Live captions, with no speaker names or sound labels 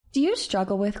Do you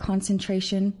struggle with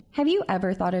concentration? Have you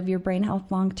ever thought of your brain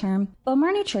health long term?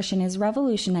 Bomar Nutrition is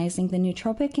revolutionizing the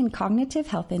nootropic and cognitive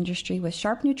health industry with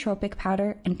Sharp Nootropic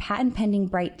Powder and patent-pending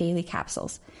Bright Daily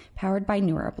Capsules, powered by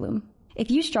NeuroBloom.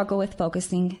 If you struggle with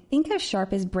focusing, think of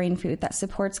Sharp as brain food that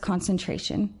supports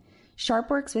concentration. Sharp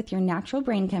works with your natural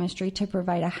brain chemistry to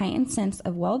provide a heightened sense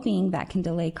of well-being that can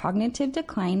delay cognitive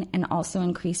decline and also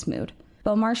increase mood.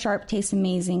 Bomar Sharp tastes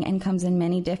amazing and comes in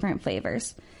many different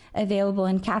flavors, available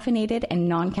in caffeinated and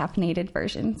non-caffeinated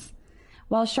versions.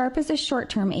 While Sharp is a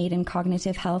short-term aid in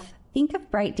cognitive health, think of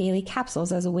Bright Daily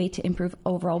Capsules as a way to improve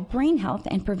overall brain health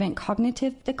and prevent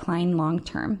cognitive decline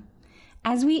long-term.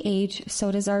 As we age,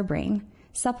 so does our brain.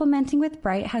 Supplementing with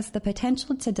Bright has the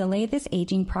potential to delay this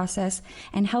aging process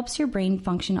and helps your brain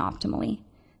function optimally.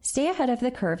 Stay ahead of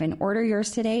the curve and order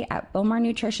yours today at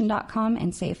BomarNutrition.com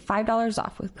and save $5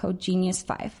 off with code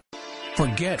GENIUS5.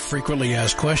 Forget frequently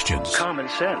asked questions, common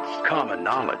sense, common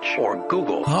knowledge, or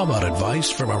Google. How about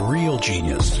advice from a real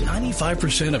genius?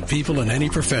 95% of people in any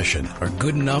profession are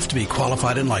good enough to be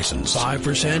qualified and licensed.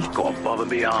 5% go above and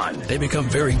beyond. They become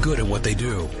very good at what they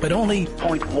do, but only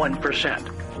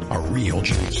 0.1% are real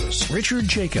geniuses. Richard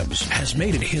Jacobs has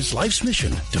made it his life's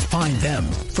mission to find them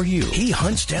for you. He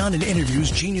hunts down and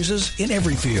interviews geniuses in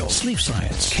every field: sleep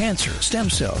science, cancer, stem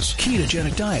cells,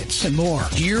 ketogenic diets, and more.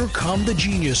 Here come the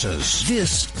geniuses.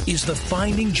 This is the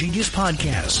Finding Genius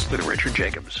Podcast with Richard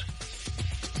Jacobs.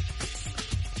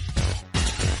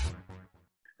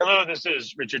 Hello, this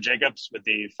is Richard Jacobs with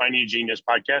the Finding Genius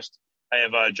Podcast. I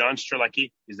have John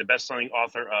Strzelecki. He's the best-selling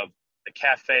author of The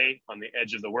Cafe on the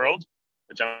Edge of the World,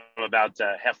 which I'm about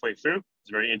halfway through. It's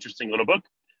a very interesting little book.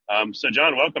 So,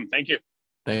 John, welcome. Thank you.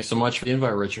 Thanks so much for the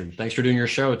invite, Richard. Thanks for doing your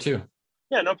show, too.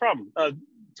 Yeah, no problem.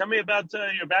 Tell me about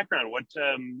your background.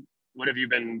 What have you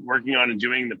been working on and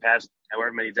doing the past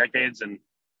however many decades? And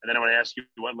then I want to ask you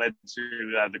what led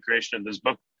to the creation of this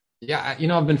book. Yeah,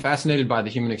 I've been fascinated by the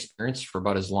human experience for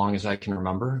about as long as I can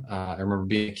remember. I remember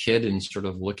being a kid and sort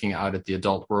of looking out at the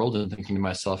adult world and thinking to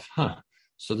myself,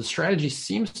 so the strategy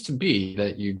seems to be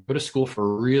that you go to school for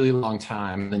a really long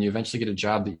time, and then you eventually get a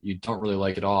job that you don't really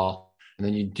like at all. And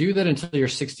then you do that until you're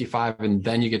 65, and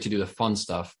then you get to do the fun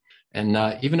stuff. And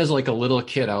even as like a little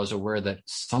kid, I was aware that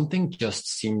something just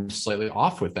seemed slightly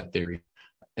off with that theory.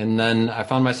 And then I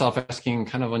found myself asking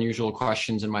kind of unusual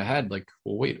questions in my head, like,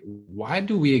 well, wait, why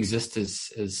do we exist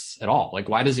as at all? Like,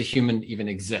 why does a human even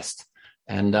exist?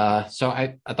 And so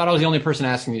I thought I was the only person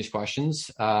asking these questions.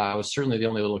 I was certainly the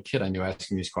only little kid I knew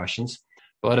asking these questions.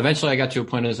 But eventually I got to a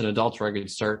point as an adult where I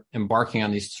could start embarking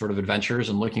on these sort of adventures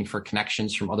and looking for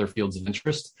connections from other fields of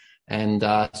interest. And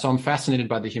so I'm fascinated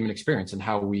by the human experience and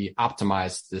how we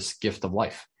optimize this gift of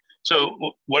life. So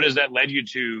what has that led you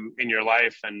to in your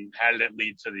life, and how did it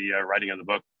lead to the writing of the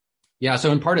book? Yeah,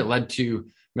 so in part it led to,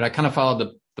 I kind of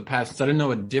followed the path, since I didn't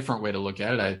know a different way to look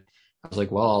at it. I was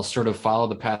like, well, I'll sort of follow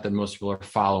the path that most people are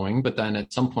following. But then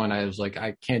at some point I was like,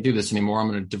 I can't do this anymore. I'm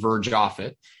going to diverge off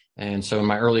it. And so in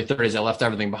my early 30s, I left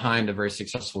everything behind, a very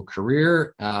successful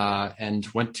career, and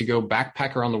went to go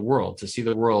backpack around the world, to see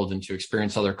the world and to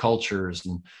experience other cultures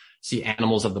and see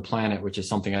animals of the planet, which is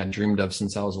something I dreamed of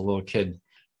since I was a little kid.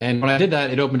 And when I did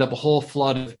that, it opened up a whole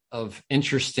flood of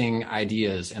interesting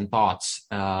ideas and thoughts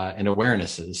and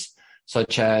awarenesses,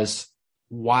 such as,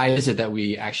 why is it that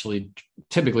we actually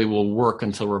typically will work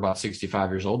until we're about 65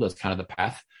 years old? That's kind of the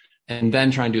path. And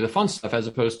then try and do the fun stuff, as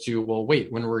opposed to, well,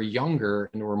 wait, when we're younger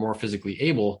and we're more physically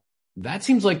able, that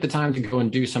seems like the time to go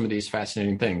and do some of these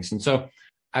fascinating things. And so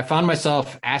I found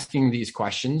myself asking these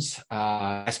questions,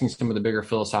 asking some of the bigger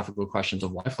philosophical questions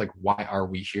of life, like, why are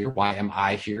we here? Why am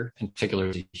I here, in particular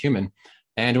as a human?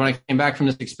 And when I came back from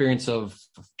this experience of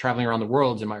traveling around the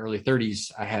world in my early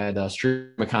 30s, I had a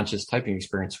stream of conscious typing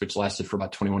experience, which lasted for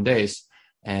about 21 days.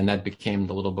 And that became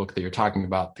the little book that you're talking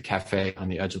about, The Cafe on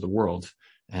the Edge of the World.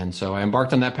 And so I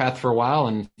embarked on that path for a while,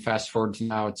 and fast forward to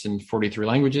now, it's in 43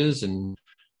 languages, and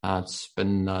it's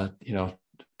been,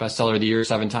 bestseller of the year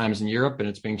 7 times in Europe, and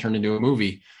it's being turned into a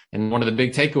movie. And one of the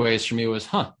big takeaways for me was,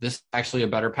 this is actually a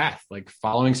better path. Like,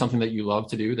 following something that you love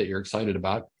to do, that you're excited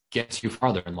about, gets you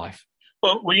farther in life.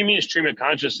 Well, what do you mean stream of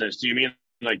consciousness? Do you mean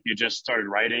like you just started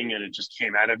writing and it just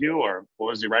came out of you, or what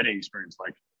was the writing experience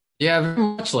like? Yeah, very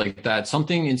much like that.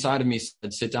 Something inside of me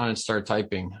said, sit down and start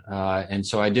typing. And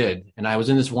so I did. And I was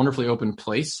in this wonderfully open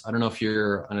place. I don't know if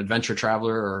you're an adventure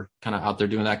traveler or kind of out there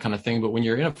doing that kind of thing, but when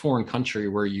you're in a foreign country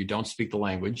where you don't speak the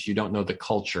language, you don't know the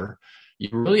culture, you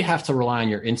really have to rely on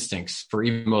your instincts for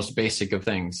even the most basic of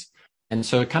things. And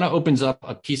so it kind of opens up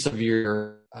a piece of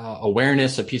your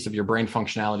awareness, a piece of your brain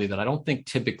functionality that I don't think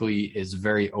typically is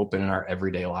very open in our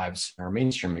everyday lives, in our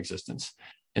mainstream existence.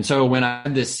 And so when I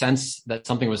had this sense that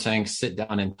something was saying, sit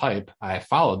down and type, I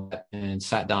followed that and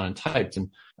sat down and typed. And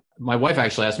my wife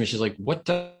actually asked me, she's like, what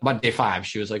about day 5?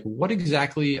 She was like, what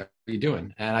exactly are you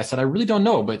doing? And I said, I really don't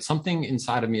know, but something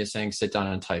inside of me is saying, sit down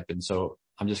and type. And so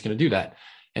I'm just going to do that.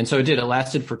 And so it did. It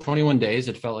lasted for 21 days.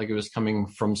 It felt like it was coming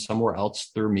from somewhere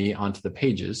else through me onto the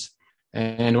pages.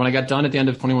 And when I got done at the end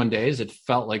of 21 days, it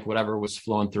felt like whatever was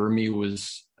flowing through me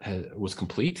was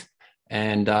complete.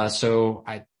 And so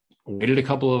I waited a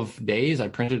couple of days. I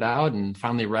printed it out and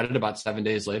finally read it about 7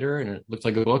 days later, and it looked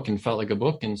like a book and felt like a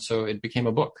book. And so it became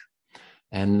a book.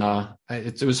 And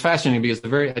it was fascinating because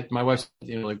my wife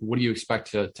said, like, what do you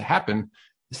expect to happen?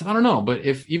 I said, I don't know, but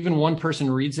if even one person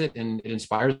reads it and it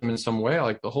inspires them in some way,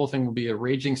 like the whole thing will be a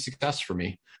raging success for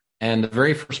me. And the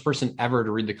very first person ever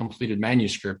to read the completed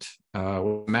manuscript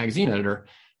was a magazine editor.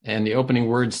 And the opening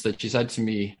words that she said to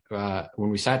me when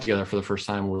we sat together for the first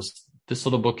time was, this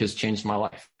little book has changed my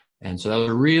life. And so that was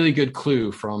a really good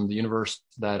clue from the universe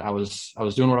that I was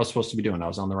doing what I was supposed to be doing. I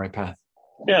was on the right path.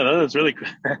 Yeah, that's really good.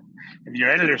 If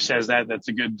your editor says that, that's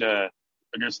a good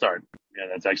start. Yeah,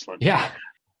 that's excellent. Yeah.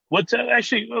 What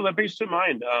actually, well, that brings to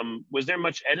mind, was there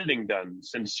much editing done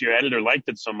since your editor liked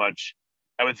it so much?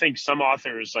 I would think some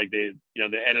authors, like the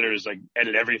editors like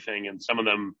edit everything, and some of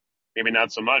them maybe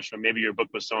not so much, but maybe your book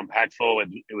was so impactful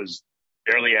and it was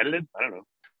barely edited. I don't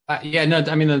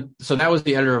know. So that was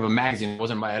the editor of a magazine. It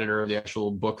wasn't my editor of the actual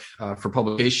book for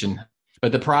publication.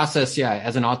 But the process,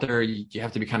 as an author, you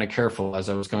have to be kind of careful. As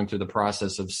I was going through the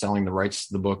process of selling the rights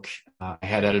to the book, I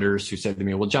had editors who said to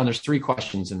me, well, John, there's 3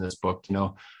 questions in this book.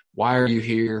 Why are you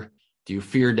here? Do you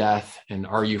fear death? And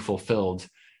are you fulfilled?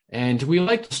 And we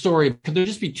liked the story. Could there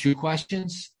just be 2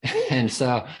 questions? And so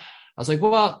I was like,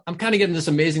 well, I'm kind of getting this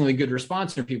amazingly good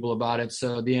response from people about it.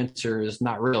 So the answer is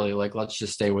not really. Like, let's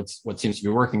just stay what seems to be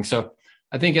working. So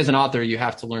I think as an author, you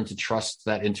have to learn to trust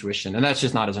that intuition. And that's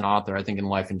just not as an author. I think in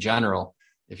life in general,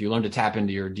 if you learn to tap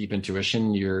into your deep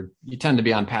intuition, you tend to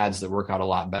be on paths that work out a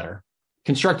lot better.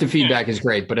 Constructive feedback is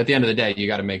great, but at the end of the day, you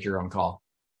got to make your own call.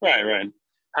 Right.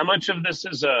 How much of this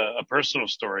is a personal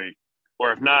story?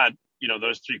 Or if not,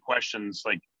 those 3 questions,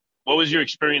 like what was your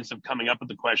experience of coming up with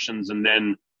the questions and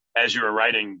then as you were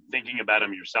writing, thinking about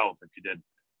them yourself, if you did?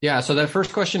 Yeah. So that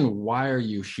first question, why are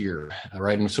you here?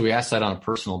 Right. And so we asked that on a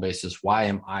personal basis. Why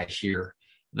am I here?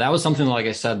 That was something, like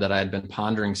I said, that I had been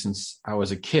pondering since I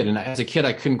was a kid. And as a kid,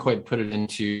 I couldn't quite put it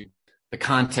into the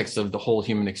context of the whole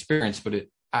human experience. But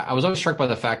I was always struck by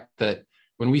the fact that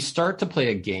when we start to play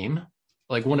a game,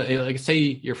 like say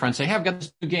your friends say, hey, I've got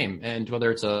this new game. And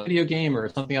whether it's a video game or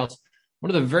something else, one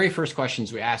of the very first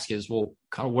questions we ask is, well,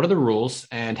 what are the rules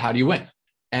and how do you win?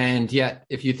 And yet,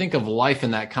 if you think of life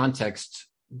in that context,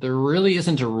 there really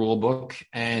isn't a rule book,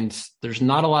 and there's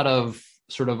not a lot of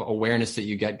sort of awareness that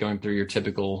you get going through your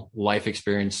typical life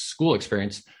experience, school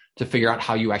experience, to figure out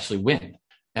how you actually win.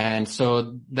 And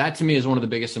so that to me is one of the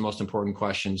biggest and most important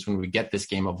questions when we get this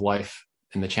game of life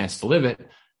and the chance to live it,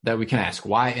 that we can ask,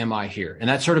 why am I here? And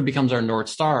that sort of becomes our North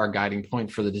Star, our guiding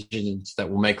point for the decisions that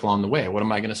we'll make along the way. What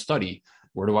am I going to study?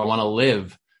 Where do I want to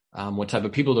live? What type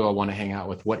of people do I want to hang out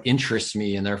with? What interests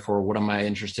me? And therefore, what am I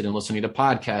interested in listening to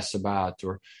podcasts about,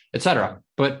 or et cetera?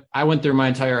 But I went through my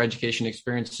entire education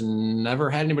experience and never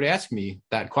had anybody ask me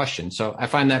that question. So I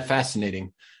find that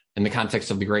fascinating in the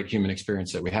context of the great human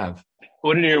experience that we have.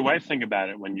 What did your wife think about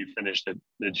it when you finished it?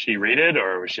 Did she read it,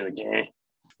 or was she like, eh?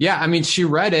 Yeah, she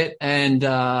read it. And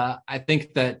I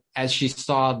think that as she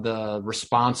saw the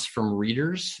response from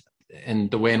readers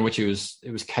and the way in which it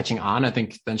was catching on, I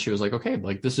think then she was like, okay,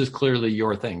 like this is clearly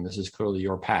your thing. This is clearly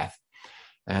your path.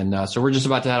 And so we're just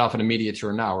about to head off on a media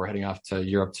tour now. We're heading off to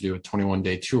Europe to do a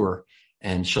 21-day tour,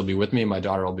 and she'll be with me. My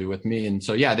daughter will be with me. And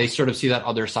so, they sort of see that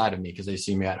other side of me because they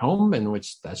see me at home, in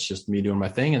which that's just me doing my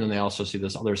thing. And then they also see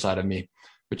this other side of me,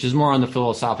 which is more on the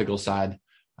philosophical side.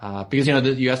 Because,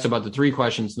 you asked about the 3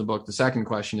 questions in the book. The second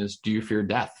question is, do you fear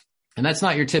death? And that's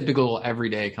not your typical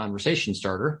everyday conversation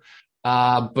starter.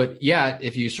 But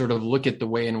if you sort of look at the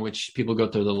way in which people go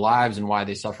through their lives and why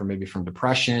they suffer maybe from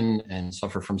depression and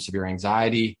suffer from severe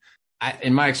anxiety,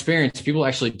 in my experience, people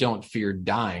actually don't fear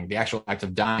dying. The actual act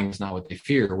of dying is not what they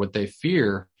fear. What they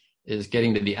fear is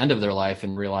getting to the end of their life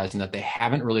and realizing that they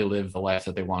haven't really lived the life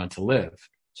that they wanted to live.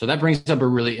 So that brings up a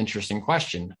really interesting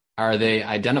question. Are they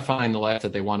identifying the life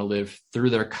that they want to live through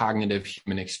their cognitive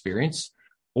human experience?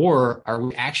 Or are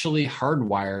we actually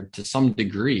hardwired to some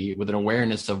degree with an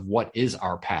awareness of what is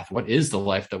our path? What is the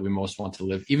life that we most want to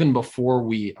live, even before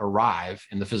we arrive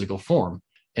in the physical form?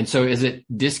 And so is it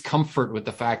discomfort with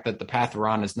the fact that the path we're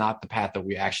on is not the path that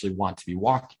we actually want to be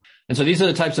walking? And so these are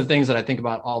the types of things that I think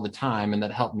about all the time and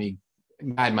that help me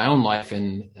guide my own life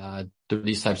and through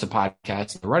these types of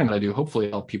podcasts and the writing that I do, hopefully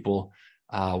help people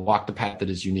walk the path that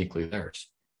is uniquely theirs.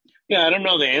 Yeah, I don't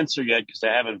know the answer yet because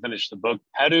I haven't finished the book.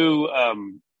 How do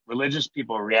religious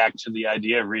people react to the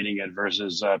idea of reading it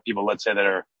versus people, let's say, that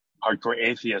are hardcore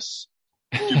atheists?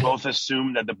 Do both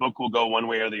assume that the book will go one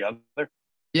way or the other?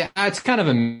 Yeah, it's kind of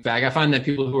a mixed bag. I find that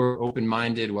people who are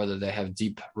open-minded, whether they have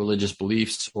deep religious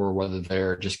beliefs or whether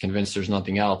they're just convinced there's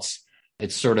nothing else,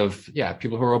 it's sort of,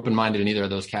 people who are open-minded in either of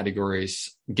those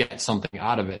categories get something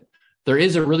out of it. There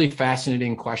is a really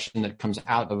fascinating question that comes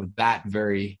out of that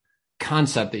very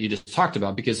concept that you just talked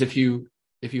about, because if you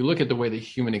look at the way the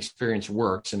human experience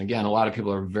works, and again, a lot of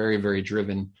people are very, very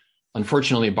driven,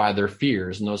 unfortunately, by their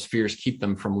fears, and those fears keep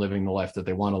them from living the life that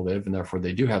they want to live, and therefore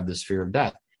they do have this fear of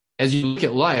death. As you look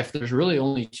at life, there's really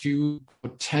only two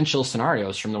potential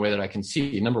scenarios from the way that I can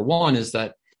see. Number one is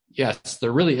that, yes,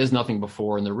 there really is nothing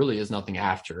before and there really is nothing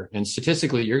after. And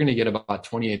statistically, you're going to get about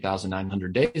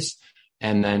 28,900 days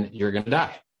and then you're going to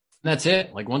die. And that's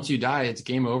it. Like once you die, it's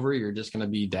game over. You're just going to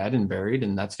be dead and buried,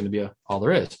 and that's going to be all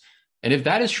there is. And if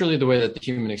that is truly the way that the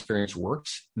human experience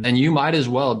works, then you might as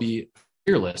well be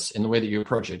fearless in the way that you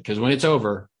approach it, because when it's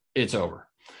over, it's over.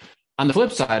 On the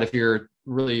flip side, if you're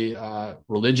really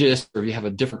religious, or if you have a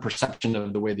different perception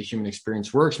of the way the human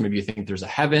experience works, maybe you think there's a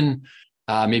heaven,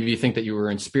 maybe you think that you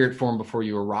were in spirit form before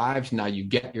you arrived, now you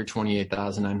get your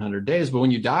 28,900 days, but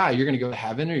when you die, you're going to go to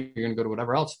heaven or you're going to go to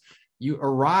whatever else. You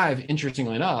arrive,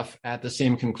 interestingly enough, at the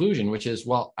same conclusion, which is,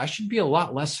 well, I should be a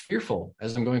lot less fearful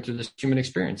as I'm going through this human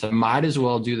experience. I might as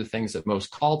well do the things that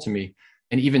most call to me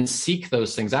and even seek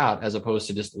those things out as opposed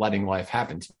to just letting life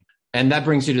happen to me. And that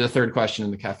brings you to the third question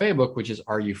in the cafe book, which is,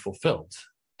 are you fulfilled?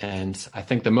 And I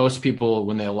think that most people,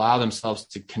 when they allow themselves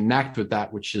to connect with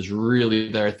that, which is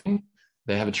really their thing,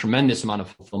 they have a tremendous amount of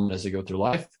fulfillment as they go through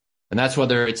life. And that's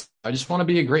whether it's, I just want to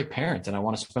be a great parent and I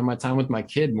want to spend my time with my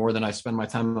kid more than I spend my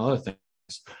time on other things,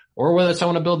 or whether it's I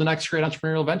want to build the next great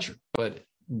entrepreneurial venture. But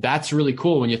that's really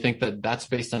cool when you think that that's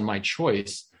based on my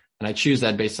choice. And I choose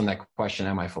that based on that question,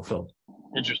 am I fulfilled?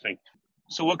 Interesting.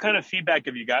 So what kind of feedback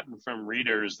have you gotten from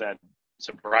readers that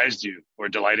surprised you or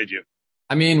delighted you?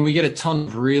 I mean, we get a ton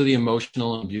of really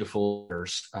emotional and beautiful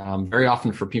letters, very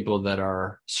often for people that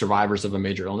are survivors of a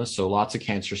major illness. So lots of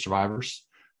cancer survivors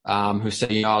who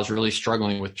say, I was really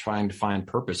struggling with trying to find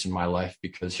purpose in my life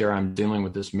because here I'm dealing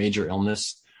with this major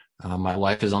illness. My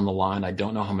life is on the line. I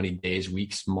don't know how many days,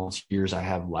 weeks, months, years I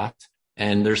have left.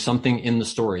 And there's something in the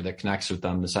story that connects with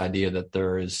them, this idea that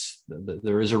there is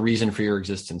a reason for your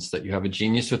existence, that you have a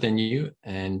genius within you.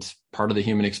 And part of the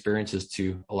human experience is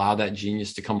to allow that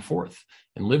genius to come forth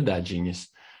and live that genius.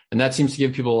 And that seems to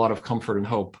give people a lot of comfort and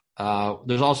hope.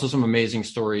 There's also some amazing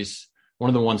stories. One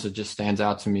of the ones that just stands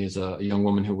out to me is a young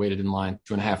woman who waited in line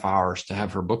 2.5 hours to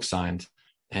have her book signed.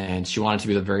 And she wanted to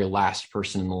be the very last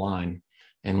person in the line.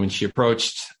 And when she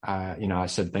approached, I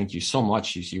said, thank you so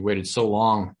much. You waited so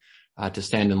long to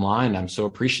stand in line. I'm so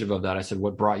appreciative of that. I said,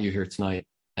 what brought you here tonight?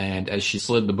 And as she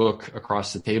slid the book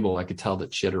across the table, I could tell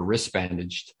that she had her wrist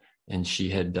bandaged and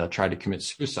she had tried to commit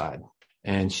suicide.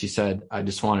 And she said, I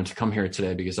just wanted to come here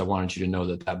today because I wanted you to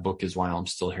know that book is why I'm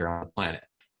still here on the planet.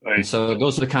 Right. And so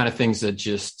those are the kind of things that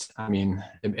just,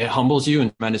 it humbles you in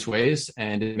tremendous ways.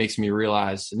 And it makes me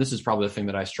realize, and this is probably the thing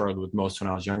that I struggled with most when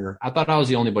I was younger. I thought I was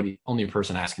the only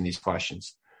person asking these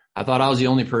questions. I thought I was the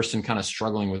only person kind of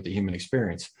struggling with the human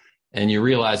experience. And you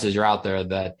realize as you're out there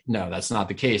that, no, that's not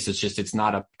the case. It's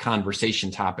not a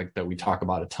conversation topic that we talk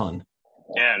about a ton.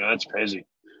 Yeah, no, that's crazy.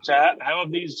 So how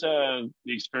have these the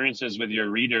experiences with your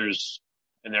readers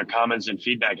and their comments and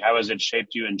feedback, how has it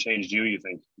shaped you and changed you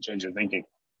think, changed your thinking?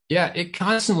 Yeah,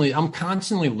 I'm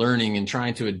constantly learning and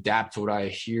trying to adapt to what I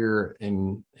hear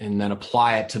and then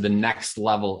apply it to the next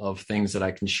level of things that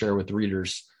I can share with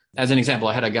readers. As an example,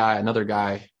 I had another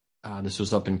guy, this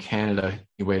was up in Canada.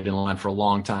 He waited in line for a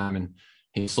long time and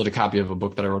he slid a copy of a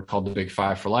book that I wrote called The Big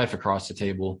Five for Life across the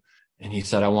table. And he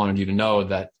said, I wanted you to know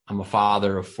that I'm a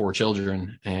father of 4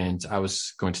 children and I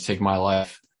was going to take my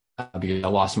life because I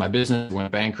lost my business,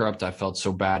 went bankrupt. I felt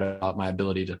so bad about my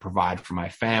ability to provide for my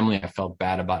family. I felt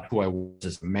bad about who I was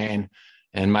as a man.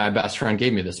 And my best friend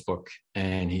gave me this book.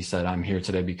 And he said, I'm here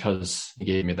today because he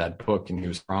gave me that book. And he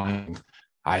was crying.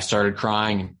 I started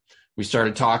crying. We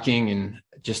started talking, and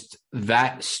just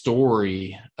that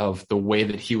story of the way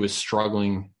that he was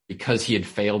struggling because he had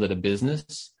failed at a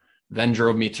business then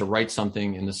drove me to write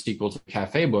something in the sequel to the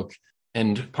cafe book.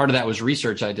 And part of that was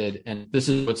research I did. And this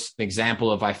is what's an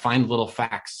example of, I find little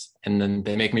facts and then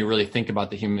they make me really think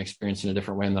about the human experience in a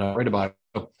different way. And then I write about it.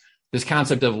 So this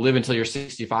concept of live until you're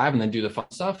 65 and then do the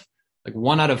fun stuff, like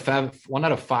one out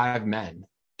of five men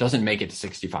doesn't make it to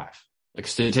 65, like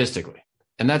statistically.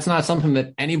 And that's not something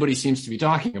that anybody seems to be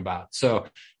talking about. So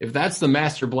if that's the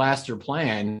master blaster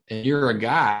plan and you're a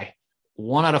guy,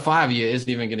 1 out of 5 of you isn't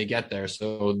even going to get there.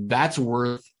 So that's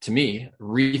worth, to me,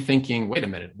 rethinking, wait a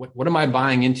minute, what am I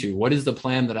buying into? What is the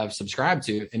plan that I've subscribed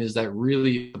to? And is that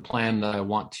really the plan that I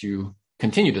want to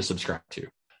continue to subscribe to?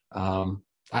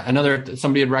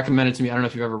 Somebody had recommended to me, I don't know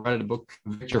if you've ever read a book,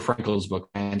 Viktor Frankl's book,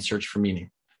 Man's Search for Meaning.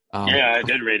 Yeah, I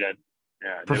did read it.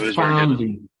 Yeah, it was very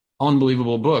good.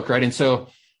 Unbelievable book, right? And so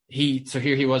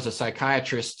here he was, a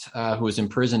psychiatrist who was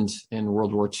imprisoned in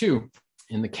World War II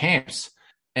in the camps.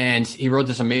 And he wrote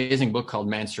this amazing book called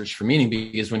Man's Search for Meaning,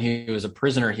 because when he was a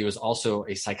prisoner, he was also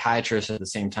a psychiatrist at the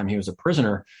same time he was a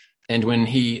prisoner. And when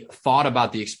he thought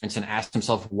about the experience and asked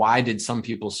himself, why did some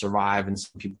people survive and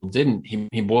some people didn't,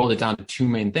 he boiled it down to 2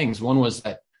 main things. One was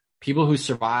that people who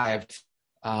survived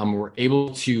were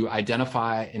able to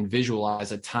identify and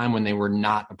visualize a time when they were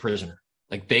not a prisoner.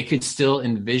 Like they could still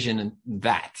envision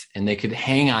that and they could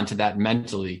hang on to that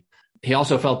mentally. He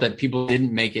also felt that people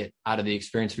didn't make it out of the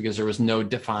experience because there was no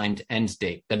defined end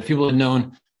date, that if people had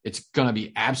known it's going to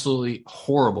be absolutely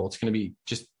horrible, it's going to be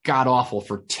just god awful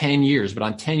for 10 years, but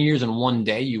on 10 years and 1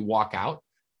 day you walk out,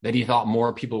 that he thought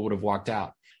more people would have walked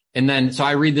out. And then, so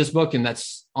I read this book and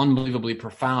that's unbelievably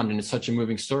profound and it's such a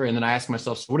moving story. And then I ask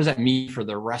myself, so what does that mean for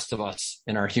the rest of us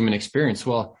in our human experience?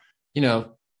 Well,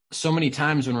 so many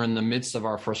times when we're in the midst of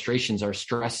our frustrations, our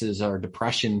stresses, our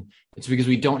depression, it's because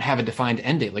we don't have a defined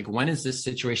end date. Like, when is this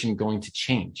situation going to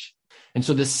change? And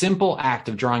so the simple act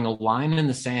of drawing a line in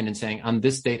the sand and saying, on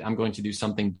this date, I'm going to do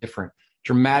something different,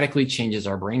 dramatically changes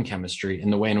our brain chemistry in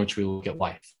the way in which we look at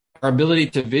life. Our ability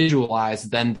to visualize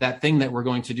then that thing that we're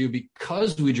going to do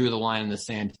because we drew the line in the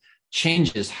sand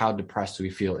changes how depressed we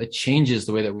feel. It changes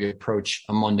the way that we approach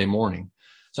a Monday morning.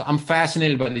 So I'm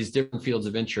fascinated by these different fields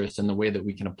of interest and the way that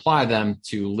we can apply them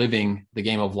to living the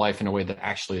game of life in a way that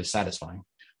actually is satisfying.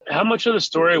 How much of the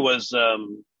story was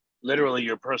literally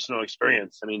your personal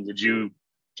experience? I mean, did you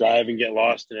drive and get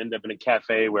lost and end up in a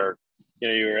cafe where,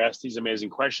 you were asked these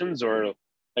amazing questions, or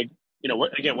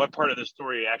what part of the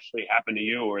story actually happened to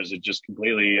you, or is it just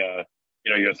completely,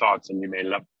 your thoughts and you made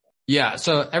it up? Yeah.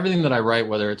 So everything that I write,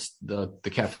 whether it's the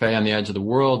Cafe on the Edge of the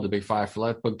World, the Big Five for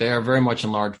Life book, they are very much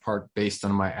in large part based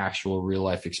on my actual real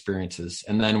life experiences.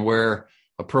 And then where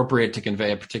appropriate to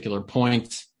convey a particular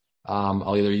point,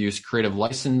 I'll either use creative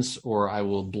license or I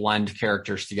will blend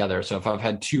characters together. So if I've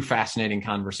had 2 fascinating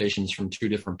conversations from 2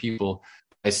 different people,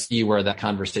 I see where that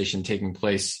conversation taking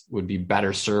place would be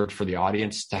better served for the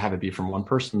audience to have it be from one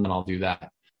person, then I'll do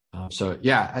that.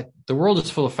 The world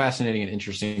is full of fascinating and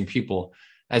interesting people,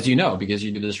 as you know, because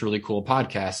you do this really cool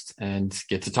podcast and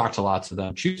get to talk to lots of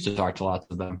them, choose to talk to lots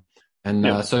of them. And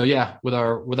with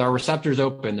our receptors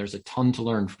open, there's a ton to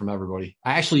learn from everybody.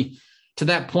 I actually, to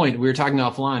that point, we were talking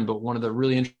offline, but one of the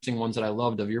really interesting ones that I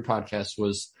loved of your podcast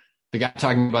was the guy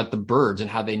talking about the birds and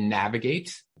how they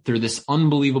navigate through this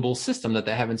unbelievable system that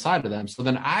they have inside of them. So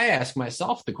then I ask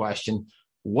myself the question,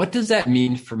 what does that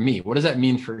mean for me? What does that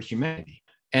mean for humanity?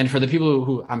 And for the people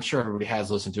who, I'm sure everybody has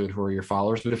listened to it who are your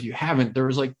followers, but if you haven't, there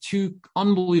was like 2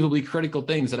 unbelievably critical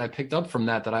things that I picked up from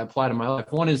that I apply to my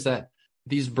life. One is that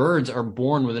these birds are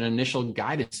born with an initial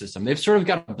guidance system. They've sort of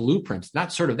got a blueprint,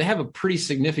 they have a pretty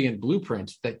significant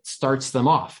blueprint that starts them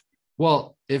off.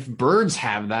 Well, if birds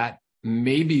have that,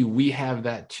 maybe we have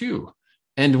that too.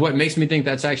 And what makes me think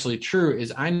that's actually true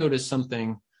is I noticed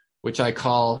something which I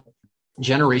call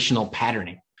generational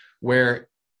patterning, where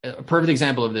a perfect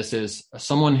example of this is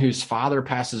someone whose father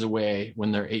passes away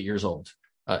when they're 8 years old.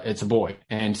 It's a boy.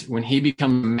 And when he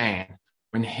becomes a man,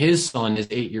 when his son is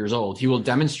 8 years old, he will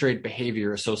demonstrate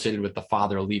behavior associated with the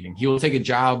father leaving. He will take a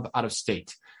job out of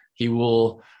state. He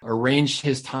will arrange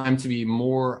his time to be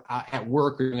more at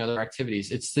work or doing other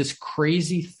activities. It's this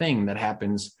crazy thing that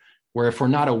happens where if we're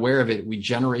not aware of it, we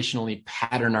generationally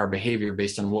pattern our behavior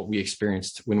based on what we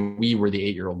experienced when we were the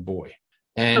 8-year-old boy.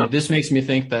 And this makes me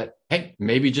think that, hey,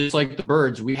 maybe just like the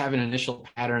birds, we have an initial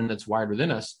pattern that's wired within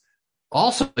us.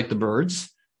 Also, like the birds,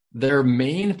 their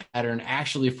main pattern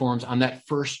actually forms on that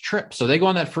first trip. So they go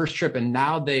on that first trip and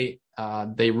now they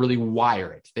really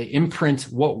wire it. They imprint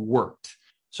what worked.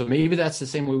 So maybe that's the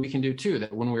same way we can do too,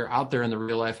 that when we're out there in the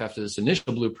real life after this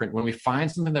initial blueprint, when we find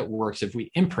something that works, if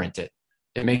we imprint it,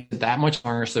 it makes it that much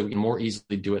longer so we can more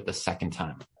easily do it the second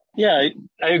time. Yeah,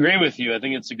 I agree with you. I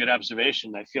think it's a good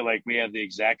observation. I feel like we have the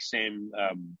exact same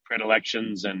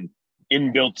predilections and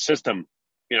inbuilt system,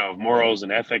 of morals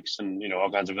and ethics and, all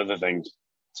kinds of other things.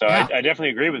 So yeah. I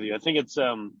definitely agree with you. I think it's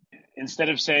instead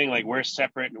of saying like we're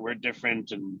separate and we're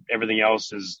different and everything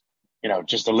else is,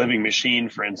 just a living machine,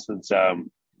 for instance,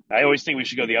 I always think we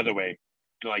should go the other way.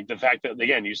 Like the fact that,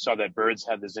 again, you saw that birds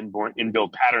had this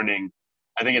inbuilt patterning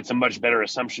I think it's a much better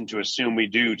assumption to assume we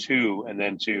do too, and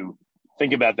then to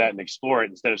think about that and explore it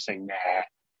instead of saying, nah,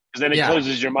 because then it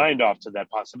closes your mind off to that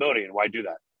possibility. And why do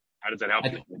that? How does that help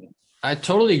you? I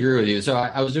totally agree with you. So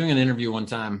I was doing an interview one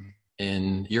time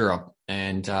in Europe,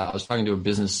 and I was talking to a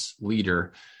business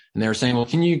leader, and they were saying, well,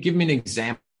 can you give me an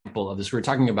example of this? We were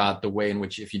talking about the way in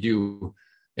which if you do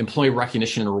employee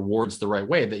recognition and rewards the right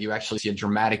way, that you actually see a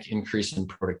dramatic increase in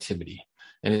productivity.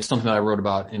 And it's something that I wrote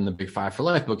about in the Big Five for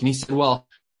Life book. And he said, well,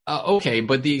 okay,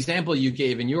 but the example you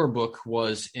gave in your book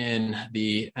was in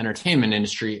the entertainment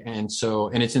industry. And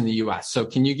it's in the US. So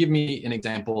can you give me an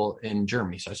example in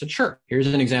Germany? So I said, sure. Here's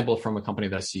an example from a company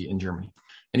that I see in Germany.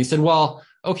 And he said, well,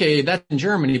 okay, that's in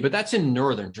Germany, but that's in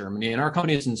Northern Germany. And our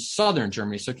company is in Southern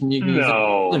Germany. So can you give me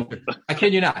I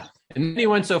kid you not. And then he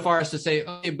went so far as to say,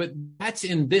 okay, but that's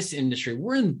in this industry.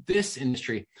 We're in this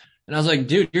industry. And I was like,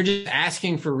 dude, you're just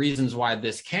asking for reasons why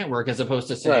this can't work as opposed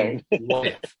to saying, what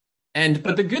if?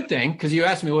 But the good thing, because you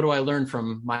asked me, what do I learn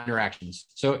from my interactions?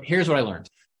 So here's what I learned,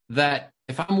 that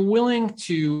if I'm willing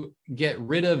to get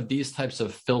rid of these types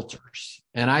of filters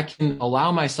and I can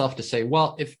allow myself to say,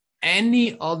 well, if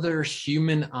any other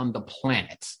human on the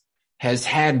planet has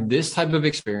had this type of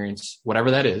experience,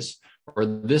 whatever that is, or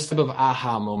this type of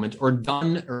aha moment, or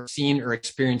done or seen or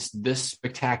experienced this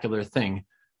spectacular thing,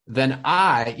 then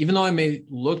even though I may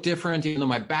look different, even though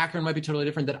my background might be totally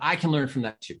different, that I can learn from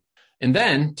that too. And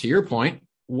then, to your point,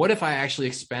 what if I actually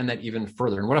expand that even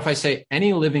further? And what if I say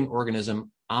any living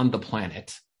organism on the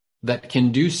planet that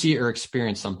can do, see, or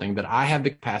experience something, that I have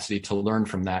the capacity to learn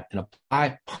from that and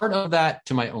apply part of that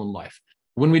to my own life?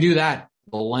 When we do that,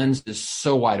 the lens is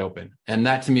so wide open. And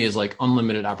that to me is like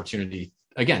unlimited opportunity,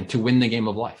 again, to win the game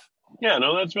of life. Yeah,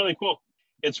 no, that's really cool.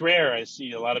 It's rare. I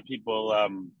see a lot of people,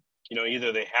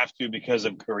 either they have to because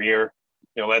of career.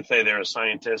 Let's say they're a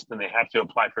scientist and they have to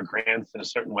apply for grants in a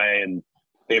certain way, and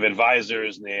they have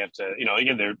advisors and they have to,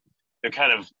 again, they're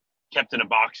kind of kept in a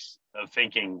box of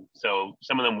thinking. So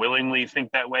some of them willingly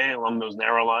think that way along those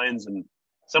narrow lines, and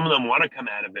some of them want to come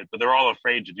out of it, but they're all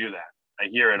afraid to do that. I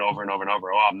hear it over and over and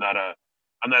over. Oh, I'm not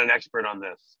an expert on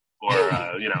this, or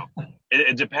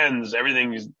it depends.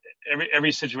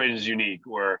 Every situation is unique,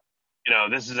 or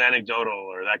this is anecdotal,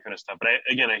 or that kind of stuff. But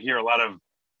I hear a lot of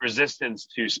resistance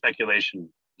to speculation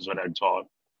is what I'd call it.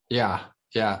 Yeah.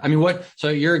 I mean, so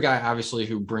you're a guy obviously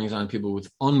who brings on people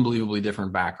with unbelievably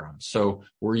different backgrounds. So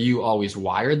were you always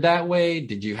wired that way?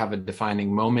 Did you have a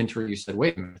defining moment where you said,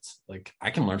 wait a minute, like I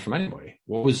can learn from anybody?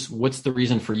 What's the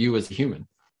reason for you as a human?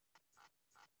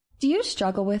 Do you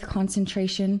struggle with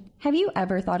concentration? Have you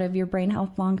ever thought of your brain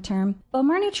health long term?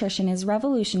 Bomar Nutrition is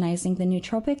revolutionizing the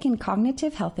nootropic and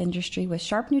cognitive health industry with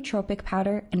Sharp nootropic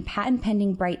powder and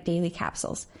patent-pending Bright daily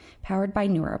capsules, powered by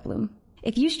NeuroBloom.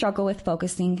 If you struggle with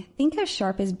focusing, think of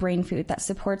Sharp as brain food that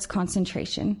supports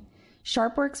concentration.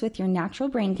 Sharp works with your natural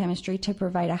brain chemistry to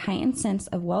provide a heightened sense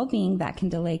of well-being that can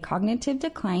delay cognitive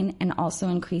decline and also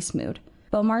increase mood.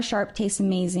 Bomar Sharp tastes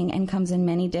amazing and comes in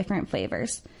many different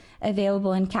flavors,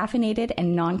 available in caffeinated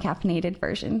and non-caffeinated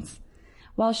versions.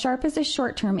 While Sharp is a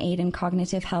short-term aid in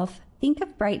cognitive health, think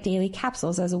of Bright daily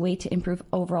capsules as a way to improve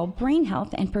overall brain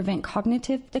health and prevent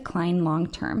cognitive decline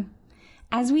long-term.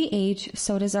 As we age,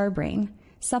 so does our brain.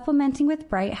 Supplementing with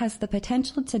Bright has the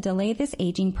potential to delay this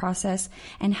aging process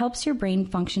and helps your brain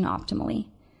function optimally.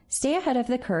 Stay ahead of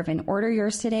the curve and order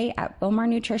yours today at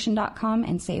BomarNutrition.com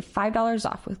and save $5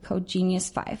 off with code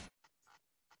GENIUS5.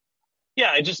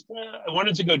 Yeah, I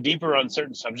wanted to go deeper on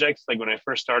certain subjects. Like when I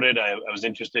first started, I was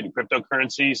interested in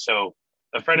cryptocurrency. So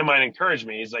a friend of mine encouraged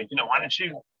me. He's like, why don't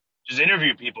you just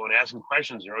interview people and ask them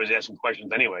questions? You're always asking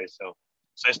questions anyway. So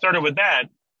I started with that,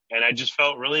 and I just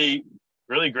felt really,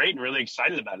 really great and really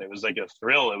excited about it. It was like a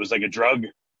thrill. It was like a drug,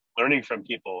 learning from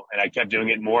people. And I kept doing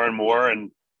it more and more.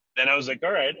 And then I was like,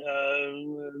 all right, I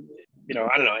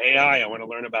don't know, AI, I want to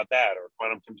learn about that, or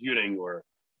quantum computing, or,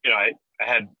 I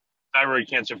had thyroid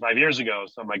cancer 5 years ago.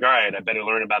 So I'm like, all right, I better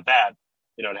learn about that,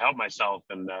 to help myself.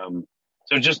 And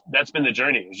so that's been the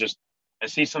journey. It's just, I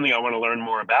see something I want to learn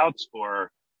more about,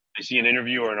 or I see an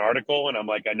interview or an article, and I'm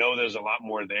like, I know there's a lot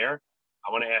more there.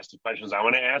 I want to ask the questions I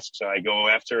want to ask. So I go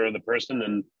after the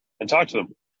person and talk to them.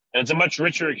 And it's a much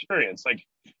richer experience.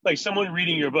 Like someone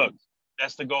reading your book.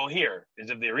 That's the goal here,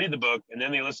 is if they read the book and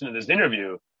then they listen to this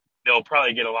interview, they'll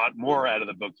probably get a lot more out of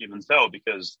the book, even so,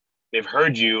 because they've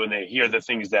heard you and they hear the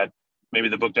things that maybe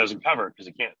the book doesn't cover because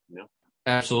it can't,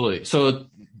 Absolutely. So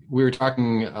we were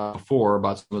talking before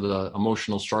about some of the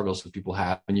emotional struggles that people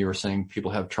have, and you were saying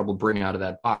people have trouble breaking out of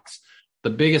that box. The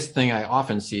biggest thing I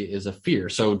often see is a fear.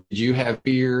 So did you have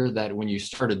fear that when you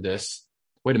started this,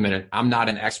 wait a minute, I'm not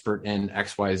an expert in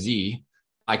XYZ,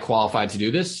 I qualified to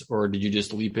do this? Or did you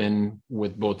just leap in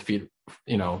with both feet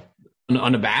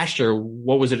unabashed, or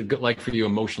what was it like for you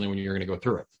emotionally when you were going to go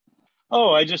through it?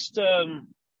 Oh, I just,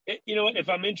 you know what? If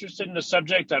I'm interested in the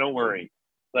subject, I don't worry.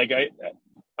 Like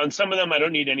on some of them, I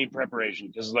don't need any preparation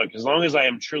because look, as long as I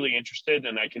am truly interested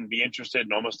and I can be interested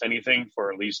in almost anything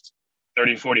for at least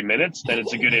 30, 40 minutes, then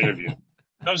it's a good interview.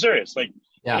 No, I'm serious. Like,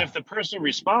 Yeah. and if the person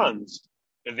responds,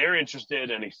 if they're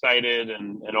interested and excited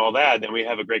and all that, then we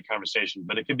have a great conversation.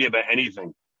 But it could be about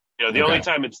anything. You know, the only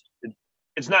time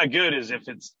it's not good is if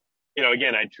it's, you know,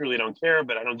 again, I truly don't care,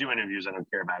 but I don't do interviews I don't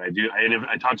care about.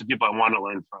 I talk to people I want to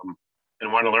learn from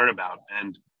and want to learn about.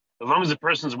 And as long as the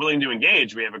person's willing to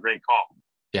engage, we have a great call.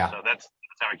 Yeah. So that's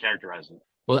how I characterize it.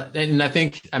 Well, and I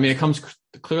think, I mean, it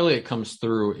comes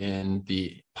through in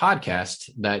the podcast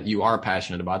that you are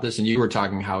passionate about this, and you were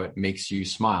talking how it makes you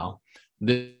smile.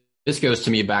 This goes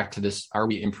to me back to this: are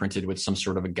we imprinted with some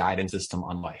sort of a guidance system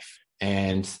on life?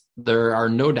 And there are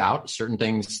no doubt certain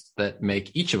things that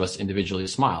make each of us individually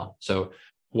smile. So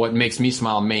what makes me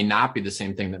smile may not be the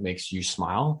same thing that makes you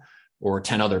smile or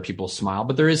 10 other people smile,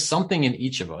 but there is something in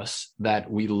each of us that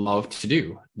we love to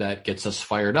do that gets us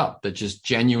fired up, that just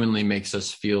genuinely makes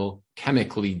us feel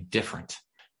chemically different.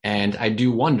 And I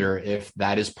do wonder if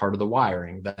that is part of the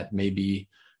wiring, that maybe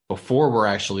before we're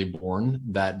actually born,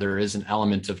 that there is an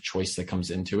element of choice that comes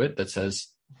into it that says,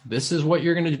 this is what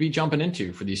you're going to be jumping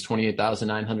into for these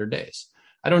 28,900 days.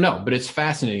 I don't know, but it's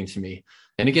fascinating to me.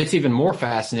 And it gets even more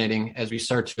fascinating as we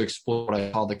start to explore what I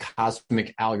call the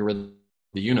cosmic algorithm of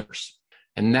the universe.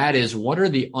 And that is, what are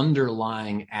the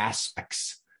underlying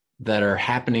aspects that are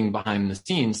happening behind the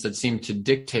scenes that seem to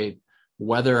dictate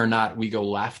whether or not we go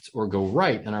left or go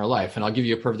right in our life? And I'll give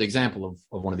you a perfect example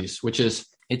of one of these, which is,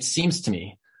 it seems to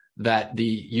me that the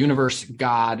universe,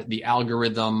 God, the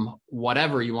algorithm,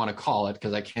 whatever you want to call it,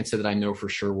 because I can't say that I know for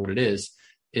sure what it is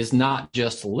not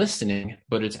just listening,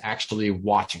 but it's actually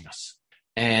watching us.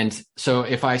 And so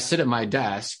if I sit at my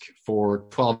desk for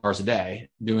 12 hours a day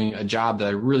doing a job that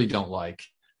I really don't like,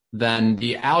 then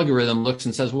the algorithm looks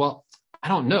and says, well, I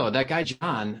don't know, that guy,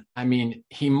 John, I mean,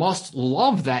 he must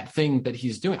love that thing that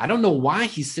he's doing. I don't know why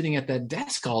he's sitting at that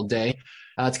desk all day.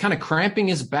 It's kind of cramping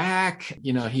his back.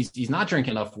 You know, he's not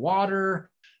drinking enough water.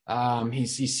 He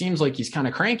seems like he's kind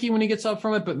of cranky when he gets up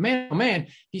from it, but man, oh man,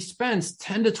 he spends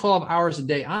 10 to 12 hours a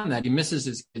day on that. He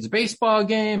misses his baseball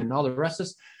game and all the rest of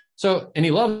this. So, and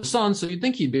he loves the sun, so you'd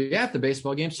think he'd be at the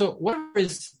baseball game. So whatever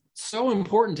is so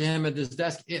important to him at this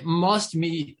desk, it must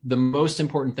be the most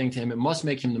important thing to him. It must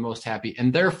make him the most happy.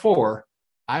 And therefore,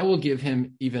 I will give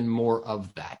him even more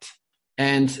of that.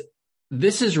 And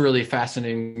this is really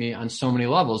fascinating me on so many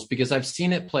levels, because I've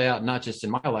seen it play out not just in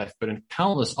my life, but in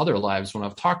countless other lives when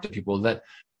I've talked to people, that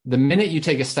the minute you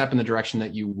take a step in the direction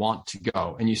that you want to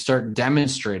go and you start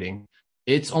demonstrating,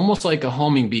 it's almost like a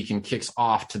homing beacon kicks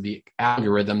off to the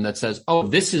algorithm that says, oh,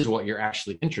 this is what you're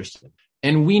actually interested in.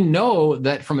 And we know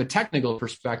that from a technical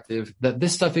perspective, that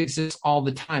this stuff exists all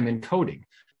the time in coding.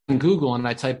 In Google, and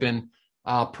I type in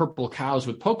purple cows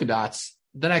with polka dots,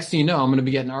 the next thing you know, I'm going to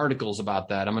be getting articles about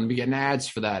that. I'm going to be getting ads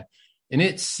for that. And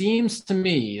it seems to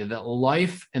me that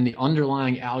life and the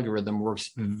underlying algorithm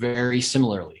works very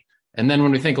similarly. And then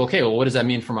when we think, okay, well, what does that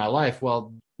mean for my life?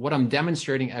 Well, what I'm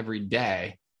demonstrating every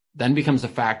day then becomes a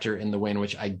factor in the way in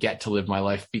which I get to live my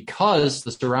life, because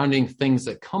the surrounding things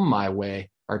that come my way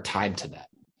are tied to that.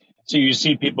 So you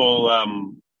see people,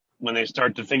 when they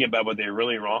start to think about what they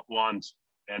really want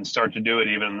and start to do it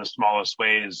even in the smallest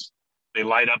ways, they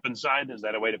light up inside. Is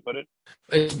that a way to put it?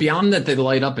 It's beyond that they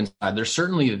light up inside. There's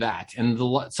certainly that. And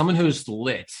someone who's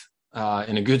lit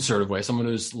in a good sort of way, someone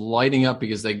who's lighting up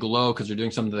because they glow because they're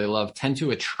doing something that they love, tend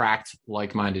to attract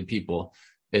like-minded people.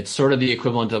 It's sort of the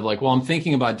equivalent of like, well, I'm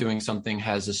thinking about doing something,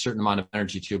 has a certain amount of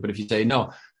energy to it. But if you say,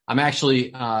 no, I'm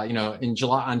actually, on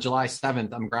July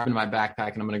 7th, I'm grabbing my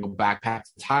backpack and I'm going to go backpack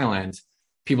to Thailand.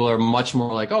 People are much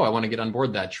more like, oh, I want to get on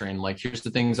board that train. Like, here's the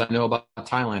things I know about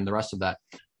Thailand, the rest of that.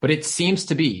 But it seems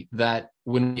to be that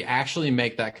when we actually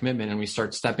make that commitment and we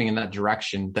start stepping in that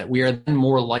direction, that we are then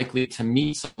more likely to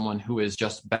meet someone who has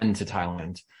just been to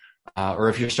Thailand. Or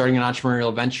if you're starting an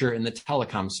entrepreneurial venture in the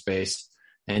telecom space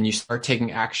and you start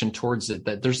taking action towards it,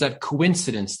 that there's that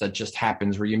coincidence that just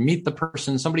happens where you meet the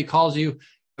person, somebody calls you,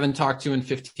 haven't talked to in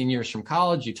 15 years from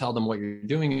college, you tell them what you're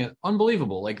doing,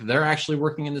 unbelievable. Like, they're actually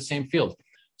working in the same field.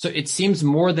 So it seems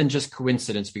more than just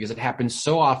coincidence, because it happens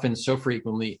so often, so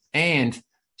frequently, and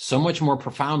so much more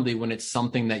profoundly when it's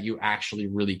something that you actually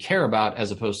really care about, as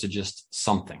opposed to just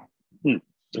something.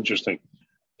 Interesting.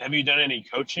 Have you done any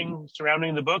coaching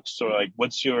surrounding the books? Or like,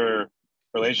 what's your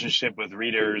relationship with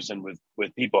readers and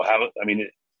with people?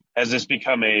 Has this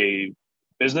become a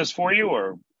business for you,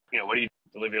 or, what do you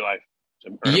do to live your life?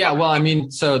 Yeah, well, I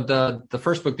mean, so the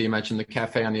first book that you mentioned, The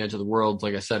Cafe on the Edge of the World,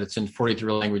 like I said, it's in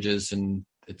 43 languages and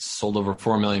it's sold over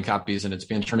 4 million copies and it's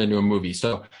being turned into a movie.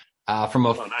 So from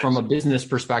a business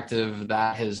perspective,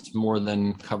 that has more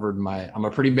than covered I'm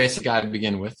a pretty basic guy to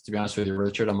begin with, to be honest with you,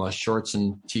 Richard. I'm a shorts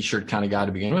and t-shirt kind of guy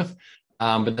to begin with.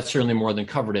 But that's certainly more than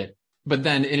covered it. But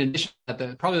then in addition to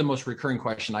that, probably the most recurring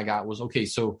question I got was, okay,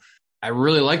 so I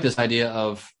really like this idea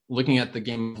of looking at the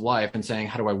game of life and saying,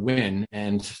 how do I win?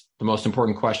 And the most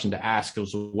important question to ask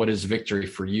is, what is victory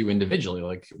for you individually?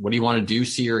 Like, what do you want to do,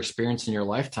 see or experience in your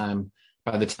lifetime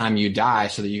by the time you die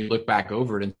so that you look back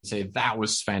over it and say, that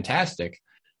was fantastic?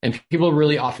 And people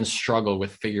really often struggle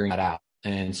with figuring that out.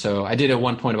 And so I did at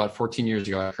one point about 14 years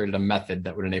ago, I created a method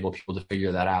that would enable people to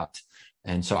figure that out.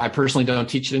 And so I personally don't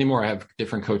teach it anymore. I have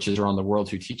different coaches around the world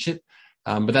who teach it.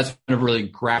 But that's been a really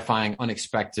gratifying,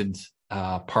 unexpected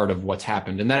part of what's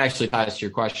happened. And that actually ties to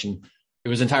your question. It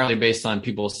was entirely based on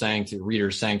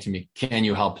readers saying to me, can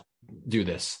you help do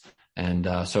this? And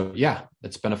so, yeah,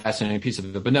 it's been a fascinating piece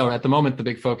of it. But no, at the moment, the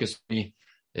big focus for me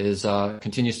is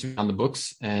continues to be on the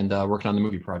books and working on the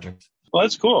movie project. Well,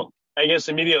 that's cool. I guess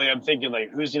immediately I'm thinking,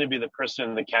 like, who's going to be the person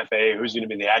in the cafe? Who's going to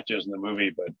be the actors in the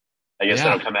movie? But I guess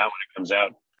that'll come out when it comes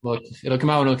out. Look, it'll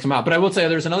come out when it'll come out. But I will say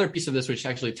there's another piece of this which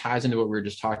actually ties into what we were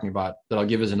just talking about that I'll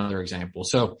give as another example.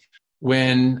 So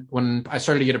when I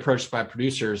started to get approached by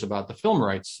producers about the film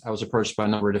rights, I was approached by a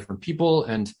number of different people,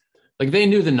 and like they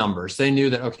knew the numbers. They knew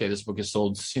that, okay, this book has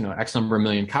sold, X number of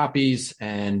million copies.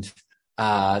 And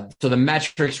so the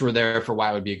metrics were there for why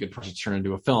it would be a good project to turn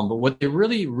into a film. But what they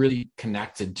really, really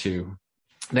connected to,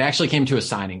 they actually came to a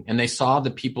signing and they saw the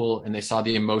people and they saw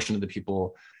the emotion of the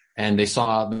people. And they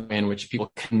saw the way in which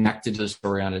people connected to the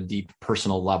story on a deep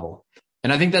personal level.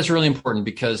 And I think that's really important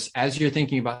because as you're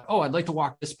thinking about, I'd like to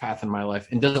walk this path in my life,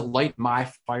 and does it light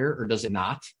my fire or does it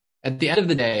not? At the end of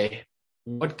the day,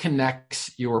 what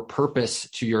connects your purpose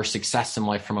to your success in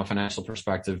life from a financial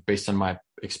perspective, based on my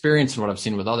experience and what I've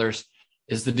seen with others,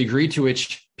 is the degree to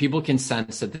which people can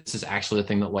sense that this is actually the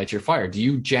thing that lights your fire. Do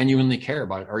you genuinely care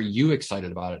about it? Are you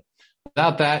excited about it?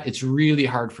 Without that, it's really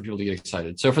hard for people to get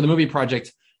excited. So for the movie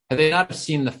project, had they not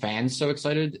seen the fans so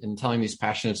excited and telling these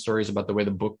passionate stories about the way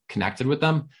the book connected with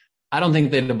them, I don't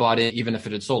think they'd have bought it even if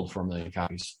it had sold 4 million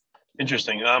copies.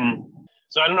 Interesting.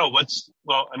 So I don't know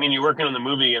you're working on the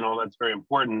movie and all that's very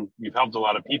important. You've helped a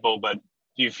lot of people, but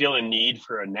do you feel a need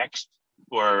for a next?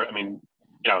 Or,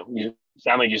 you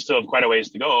sound like you still have quite a ways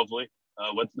to go, hopefully.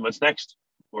 What's next?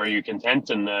 Or are you content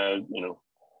and, I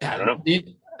don't know.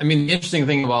 The interesting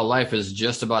thing about life is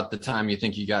just about the time you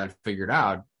think you got it figured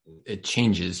out, it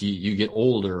changes. You get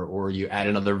older or you add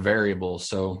another variable.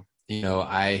 So,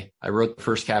 I wrote the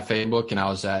first cafe book and I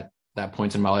was at that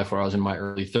point in my life where I was in my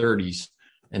early 30s.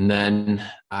 And then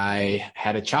I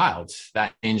had a child.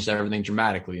 That changed everything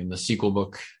dramatically. In the sequel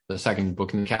book, the second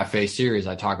book in the cafe series,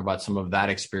 I talk about some of that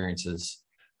experiences.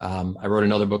 I wrote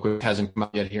another book which hasn't come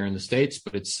out yet here in the States,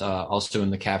 but it's also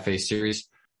in the cafe series.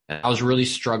 And I was really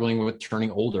struggling with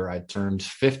turning older. I turned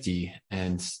 50,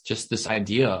 and just this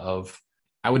idea of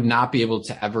I would not be able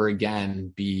to ever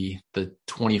again be the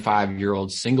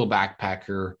 25-year-old single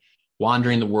backpacker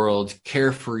wandering the world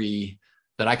carefree,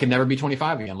 that I could never be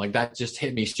 25 again. Like that just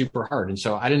hit me super hard. And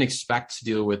so I didn't expect to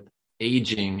deal with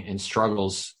aging and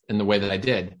struggles in the way that I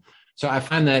did. So I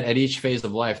find that at each phase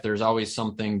of life, there's always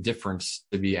something different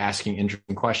to be asking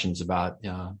interesting questions about.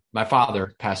 My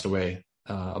father passed away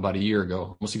about a year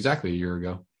ago, almost exactly a year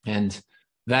ago. And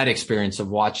that experience of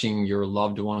watching your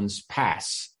loved ones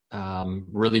pass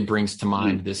really brings to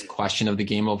mind this question of the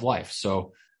game of life.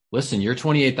 So listen, your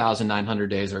 28,900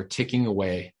 days are ticking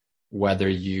away, whether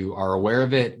you are aware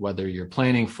of it, whether you're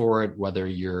planning for it, whether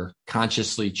you're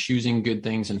consciously choosing good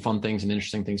things and fun things and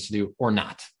interesting things to do or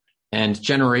not. And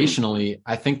generationally,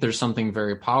 I think there's something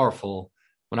very powerful.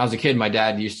 When I was a kid, my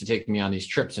dad used to take me on these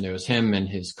trips, and it was him and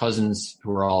his cousins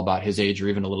who were all about his age or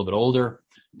even a little bit older,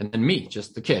 and then me,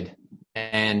 just the kid.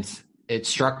 And it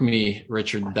struck me,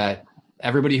 Richard, that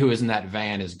everybody who is in that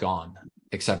van is gone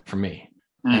except for me.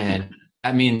 Mm-hmm. And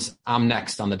that means I'm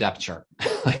next on the depth chart.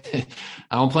 I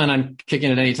don't plan on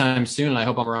kicking it anytime soon, and I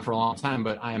hope I'm around for a long time,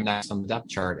 but I am next on the depth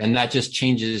chart. And that just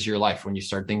changes your life when you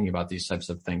start thinking about these types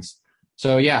of things.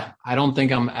 So yeah, I don't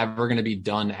think I'm ever going to be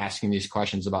done asking these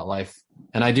questions about life.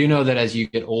 And I do know that as you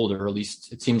get older, or at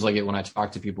least it seems like it when I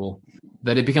talk to people,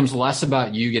 that it becomes less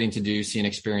about you getting to do, see, and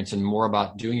experience, and more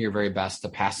about doing your very best to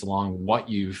pass along what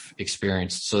you've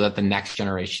experienced so that the next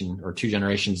generation or 2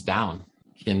 generations down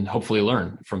can hopefully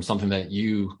learn from something that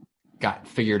you got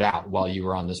figured out while you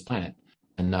were on this planet.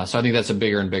 And so I think that's a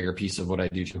bigger and bigger piece of what I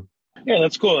do too. Yeah,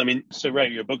 that's cool.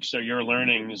 Right. Your books are your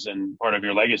learnings and part of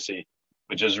your legacy,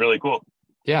 which is really cool.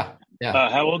 Yeah. Yeah.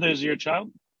 How old is your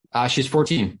child? She's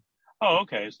 14. Oh,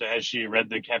 okay. So has she read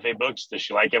the cafe books? Does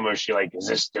she like them, or is she like, is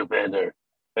this stupid? Or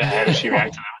how does she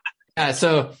react to them? Yeah.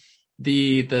 So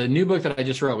the new book that I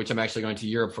just wrote, which I'm actually going to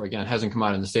Europe for, again, hasn't come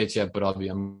out in the States yet, but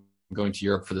I'm going to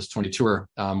Europe for this 20 tour.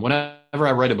 Whenever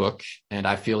I write a book and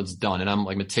I feel it's done, and I'm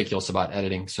like meticulous about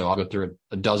editing, so I'll go through it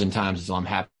a dozen times until I'm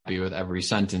happy with every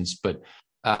sentence. But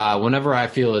whenever I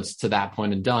feel it's to that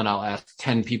point and done, I'll ask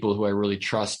 10 people who I really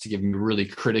trust to give me really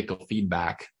critical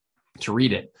feedback to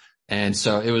read it. And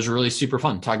so it was really super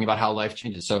fun talking about how life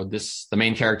changes. So the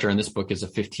main character in this book is a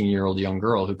 15-year-old young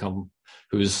girl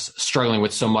who's struggling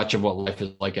with so much of what life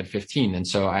is like at 15. And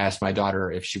so I asked my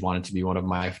daughter if she wanted to be one of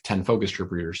my 10 focus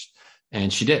group readers,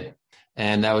 and she did.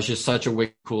 And that was just such a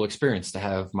wicked cool experience to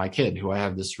have my kid, who we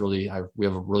have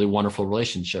a really wonderful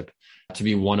relationship, to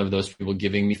be one of those people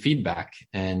giving me feedback.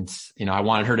 And, I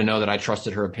wanted her to know that I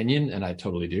trusted her opinion, and I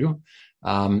totally do.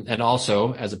 And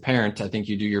also, as a parent, I think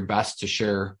you do your best to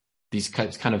share these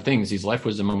kind of things, these life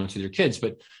wisdom moments with your kids.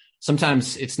 But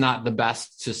sometimes it's not the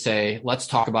best to say, let's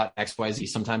talk about X, Y, Z.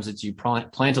 Sometimes it's you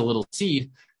plant a little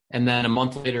seed, and then a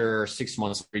month later or 6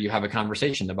 months later, you have a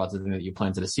conversation about the thing that you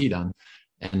planted a seed on.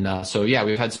 And so,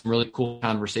 we've had some really cool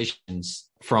conversations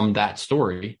from that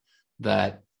story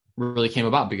that really came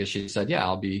about because she said,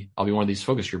 I'll be one of these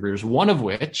focus group readers. One of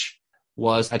which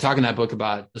was, I talk in that book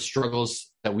about the struggles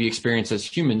that we experience as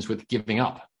humans with giving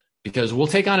up, because we'll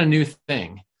take on a new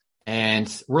thing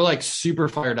and we're like super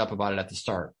fired up about it at the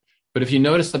start. But if you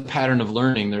notice the pattern of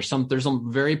learning, there's a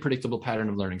very predictable pattern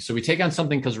of learning. So we take on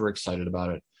something because we're excited about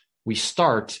it. We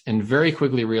start and very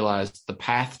quickly realize the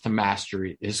path to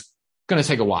mastery is going to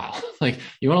take a while. Like,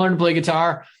 you want to learn to play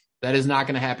guitar? That is not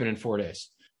going to happen in 4 days.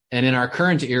 And in our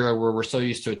current era, where we're so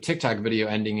used to a TikTok video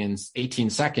ending in 18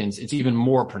 seconds, it's even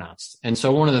more pronounced. And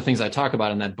so one of the things I talk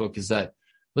about in that book is that,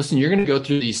 listen, you're going to go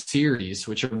through these series,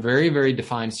 which are very, very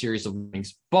defined series of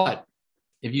things. But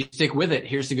if you stick with it,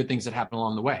 here's the good things that happen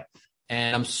along the way.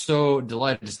 And I'm so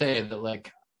delighted to say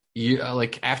that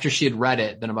after she had read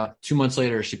it, then about 2 months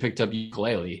later, she picked up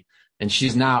ukulele, and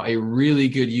she's now a really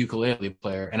good ukulele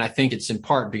player. And I think it's in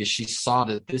part because she saw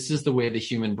that this is the way the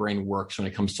human brain works when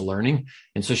it comes to learning.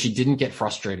 And so she didn't get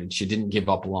frustrated. She didn't give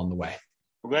up along the way.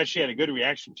 I'm glad she had a good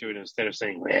reaction to it instead of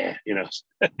saying,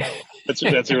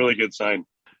 that's a really good sign.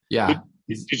 Yeah.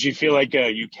 Did you feel like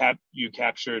you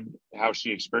captured how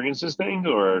she experienced this thing,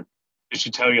 or did she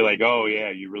tell you like, oh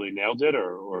yeah, you really nailed it,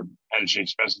 or how did she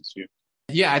express it to you?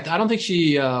 Yeah, I don't think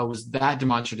she was that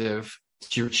demonstrative.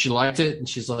 She liked it, and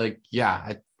she's like,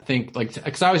 I think,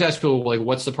 because I always ask people, like,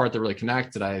 what's the part that really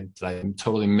connected? Did I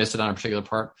totally miss it on a particular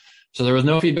part? So there was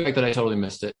no feedback that I totally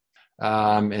missed it.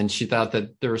 And she thought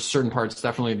that there were certain parts,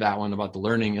 definitely that one about the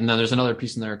learning. And then there's another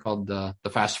piece in there called the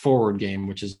fast forward game,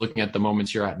 which is looking at the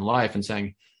moments you're at in life and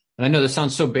saying, and I know this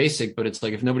sounds so basic, but it's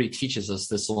like, if nobody teaches us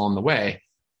this along the way,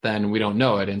 then we don't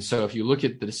know it. And so if you look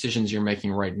at the decisions you're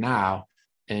making right now,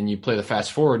 and you play the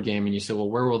fast forward game and you say, well,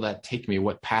 where will that take me?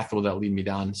 What path will that lead me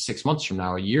down 6 months from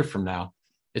now, a year from now?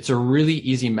 It's a really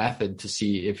easy method to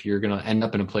see if you're going to end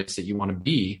up in a place that you want to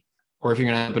be, or if you're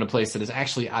going to end up in a place that is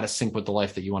actually out of sync with the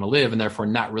life that you want to live, and therefore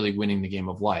not really winning the game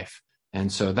of life. And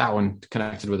so that one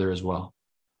connected with her as well.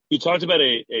 You talked about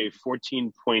a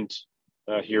 14-point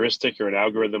heuristic or an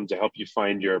algorithm to help you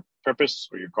find your purpose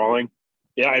or your calling.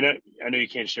 Yeah, I know you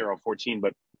can't share all 14,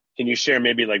 but can you share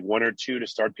maybe like one or two to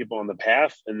start people on the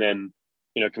path? And then,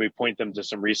 can we point them to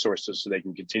some resources so they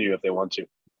can continue if they want to?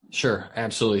 Sure,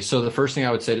 absolutely. So the first thing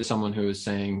I would say to someone who is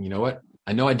saying, you know what,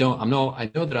 I know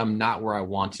that I'm not where I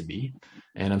want to be,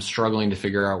 and I'm struggling to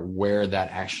figure out where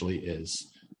that actually is.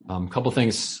 A couple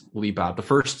things leap out. The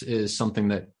first is something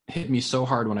that hit me so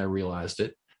hard when I realized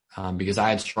it, because I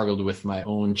had struggled with my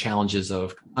own challenges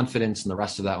of confidence and the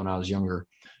rest of that when I was younger.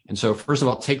 And so first of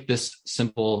all, take this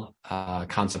simple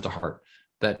concept to heart,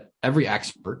 that every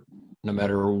expert, no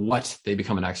matter what they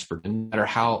become an expert in, no matter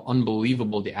how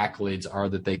unbelievable the accolades are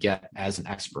that they get as an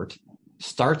expert,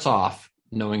 starts off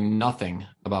knowing nothing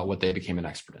about what they became an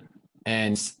expert in.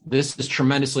 And this is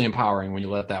tremendously empowering when you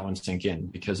let that one sink in,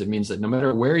 because it means that no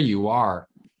matter where you are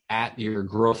at your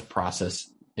growth process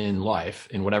in life,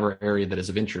 in whatever area that is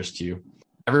of interest to you,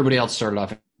 everybody else started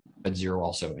off at zero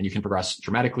also, and you can progress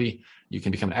dramatically. You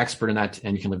can become an expert in that,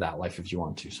 and you can live that life if you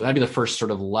want to. So that'd be the first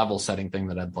sort of level setting thing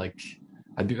that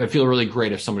I'd feel really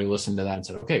great if somebody listened to that and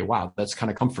said, okay, wow, that's kind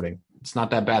of comforting. It's not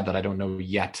that bad that I don't know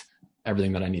yet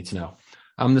everything that I need to know.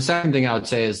 The second thing I would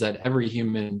say is that every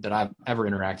human that I've ever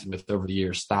interacted with over the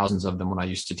years, thousands of them when I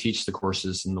used to teach the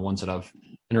courses and the ones that I've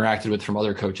interacted with from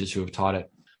other coaches who have taught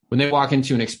it, when they walk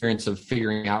into an experience of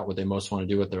figuring out what they most want to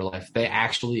do with their life, they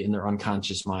actually in their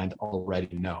unconscious mind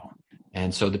already know.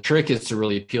 And so the trick is to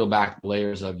really peel back the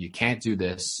layers of you can't do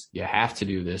this, you have to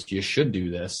do this, you should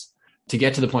do this, to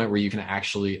get to the point where you can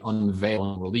actually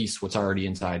unveil and release what's already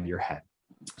inside your head.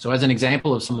 So as an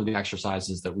example of some of the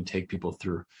exercises that we take people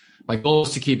through, my goal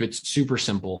is to keep it super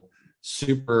simple,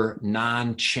 super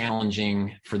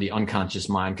non-challenging for the unconscious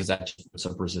mind, because that just puts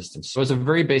up resistance. So as a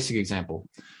very basic example,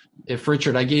 if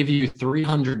Richard, I gave you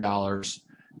 $300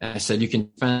 and I said you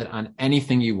can spend it on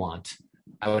anything you want,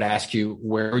 I would ask you,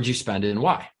 where would you spend it and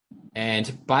why?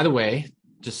 And by the way,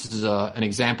 just as an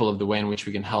example of the way in which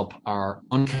we can help our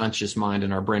unconscious mind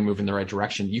and our brain move in the right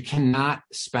direction, you cannot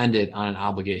spend it on an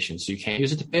obligation. So you can't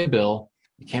use it to pay a bill.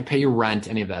 You can't pay your rent,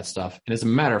 any of that stuff. And as a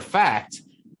matter of fact,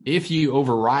 if you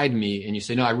override me and you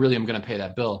say, no, I really am going to pay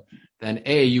that bill, then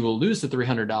A, you will lose the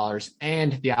 $300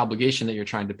 and the obligation that you're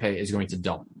trying to pay is going to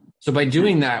double. So by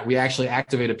doing that, we actually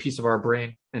activate a piece of our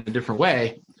brain in a different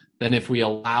way than if we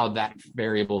allowed that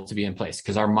variable to be in place,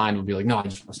 because our mind will be like, no,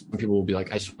 some people will be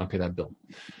like, I just want to pay that bill.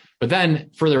 But then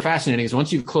further fascinating is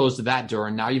once you've closed that door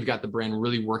and now you've got the brain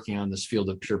really working on this field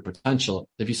of pure potential.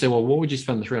 If you say, well, what would you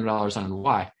spend the $300 on and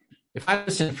why? If I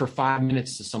listen for 5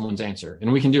 minutes to someone's answer,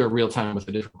 and we can do it real time with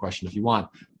a different question if you want,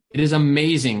 it is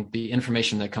amazing the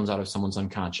information that comes out of someone's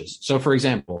unconscious. So for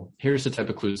example, here's the type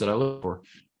of clues that I look for.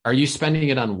 Are you spending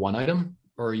it on one item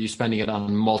or are you spending it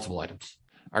on multiple items?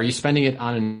 Are you spending it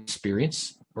on an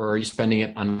experience or are you spending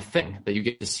it on a thing that you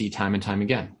get to see time and time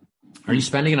again? Are you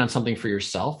spending it on something for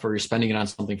yourself or are you spending it on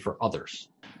something for others?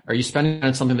 Are you spending it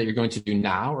on something that you're going to do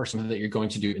now or something that you're going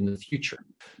to do in the future?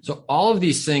 So all of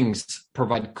these things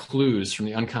provide clues from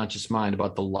the unconscious mind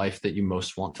about the life that you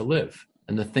most want to live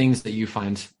and the things that you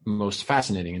find most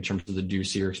fascinating in terms of the do,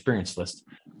 see, or experience list.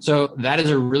 So that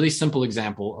is a really simple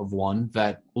example of one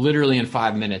that literally in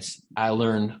 5 minutes, I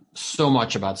learned so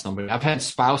much about somebody. I've had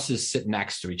spouses sit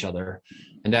next to each other.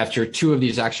 And after 2 of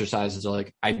these exercises, they're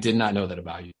like, I did not know that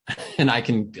about you. And I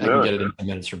can get it in 10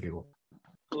 minutes from people.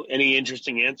 Any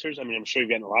interesting answers? I mean, I'm sure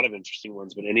you've gotten a lot of interesting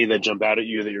ones, but any that jump out at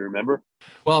you that you remember?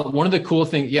 Well, one of the cool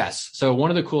things, yes. So one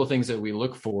of the cool things that we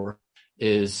look for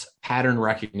is pattern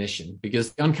recognition,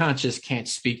 because the unconscious can't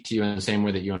speak to you in the same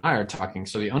way that you and I are talking.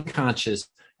 So the unconscious,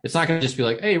 it's not going to just be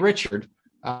like, hey, Richard,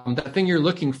 that thing you're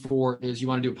looking for is you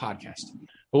want to do a podcast.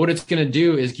 But what it's going to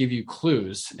do is give you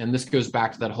clues. And this goes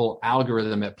back to that whole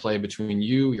algorithm at play between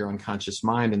you, your unconscious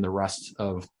mind, and the rest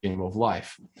of the game of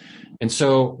life. And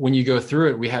so when you go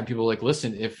through it, we have people like,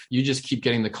 listen, if you just keep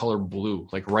getting the color blue,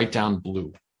 like write down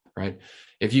blue, right?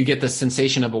 If you get the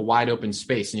sensation of a wide open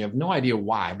space and you have no idea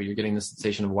why, but you're getting the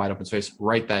sensation of a wide open space,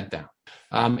 write that down.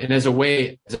 And as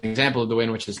an example of the way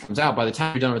in which this comes out, by the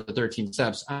time you're done with the 13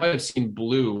 steps, I might have seen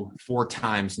blue 4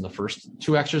 times in the first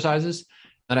 2 exercises.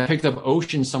 Then I picked up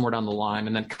ocean somewhere down the line,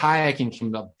 and then kayaking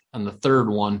came up on the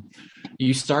 3rd one.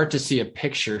 You start to see a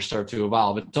picture start to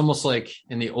evolve. It's almost like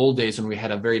in the old days when we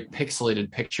had a very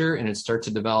pixelated picture and it starts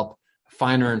to develop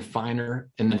finer and finer.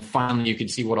 And then finally you could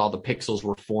see what all the pixels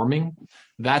were forming.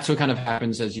 That's what kind of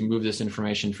happens as you move this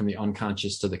information from the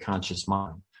unconscious to the conscious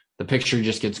mind. The picture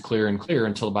just gets clearer and clearer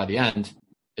until by the end,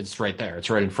 it's right there. It's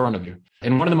right in front of you.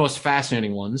 And one of the most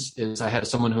fascinating ones is I had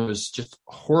someone who was just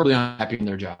horribly unhappy in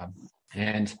their job.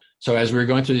 And so as we were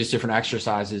going through these different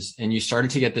exercises and you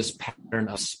started to get this pattern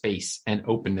of space and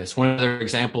openness, one of the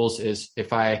examples is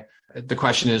the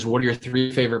question is, what are your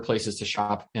 3 favorite places to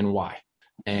shop and why?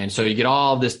 And so you get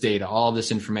all this data, all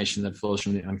this information that flows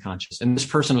from the unconscious. And this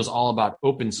person was all about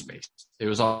open space. It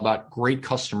was all about great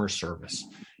customer service.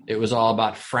 It was all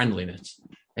about friendliness.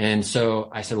 And so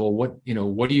I said, well, what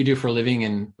do you do for a living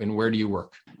and where do you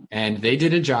work? And they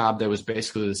did a job that was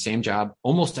basically the same job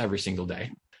almost every single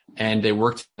day. And they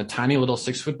worked in a tiny little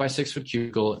 6 foot by 6 foot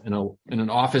cubicle in an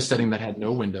office setting that had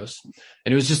no windows.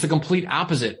 And it was just the complete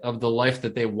opposite of the life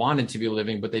that they wanted to be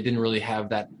living, but they didn't really have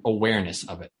that awareness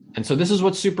of it. And so this is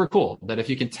what's super cool, that if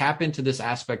you can tap into this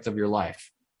aspect of your life,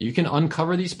 you can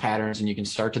uncover these patterns and you can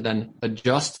start to then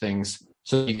adjust things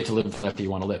so you get to live the life that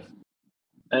you want to live.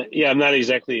 I'm not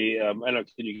exactly, I don't know,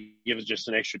 can you give us just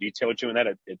an extra detail with you in that?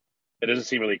 It doesn't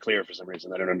seem really clear for some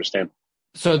reason. I don't understand.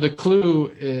 So the clue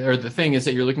or the thing is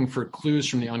that you're looking for clues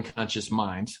from the unconscious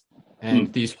mind.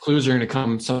 And these clues are going to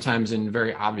come sometimes in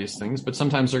very obvious things, but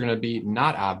sometimes they're going to be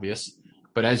not obvious.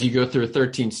 But as you go through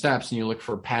 13 steps and you look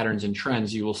for patterns and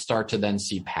trends, you will start to then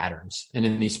see patterns. And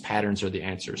in these patterns are the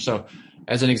answers. So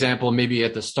as an example, maybe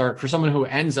at the start, for someone who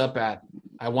ends up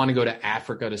I want to go to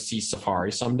Africa to see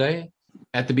safari someday.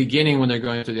 At the beginning, when they're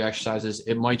going through the exercises,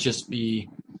 it might just be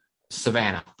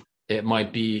savanna. It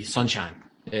might be sunshine.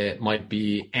 It might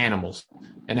be animals.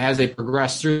 And as they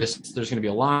progress through this, there's going to be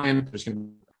a lion, there's going to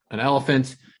be an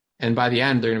elephant. And by the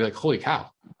end, they're going to be like, holy cow,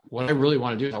 what I really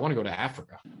want to do is I want to go to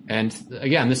Africa. And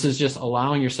again, this is just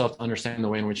allowing yourself to understand the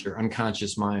way in which your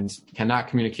unconscious mind cannot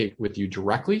communicate with you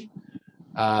directly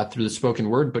through the spoken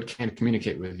word, but can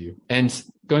communicate with you. And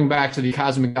going back to the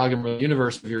cosmic algorithm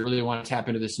universe, if you really want to tap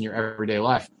into this in your everyday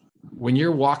life, when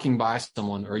you're walking by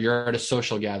someone or you're at a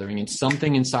social gathering and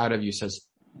something inside of you says,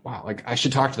 wow, like I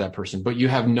should talk to that person, but you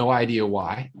have no idea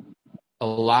why,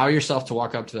 allow yourself to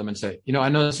walk up to them and say, I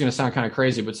know this is going to sound kind of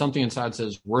crazy, but something inside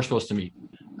says, we're supposed to meet.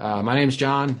 My name's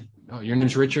John. Oh, your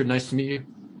name's Richard. Nice to meet you.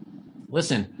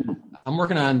 Listen, I'm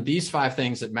working on these 5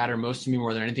 things that matter most to me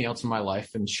more than anything else in my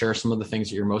life, and share some of the things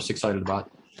that you're most excited about.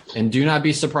 And do not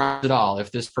be surprised at all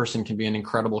if this person can be an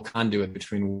incredible conduit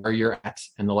between where you're at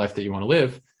and the life that you want to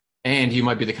live. And you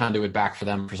might be the conduit back for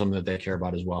them for something that they care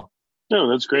about as well. No,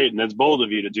 that's great. And that's bold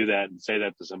of you to do that and say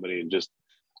that to somebody. And just,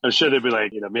 I'm sure they'd be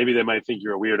like, maybe they might think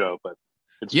you're a weirdo, but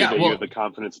it's good that you have the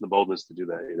confidence and the boldness to do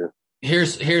that,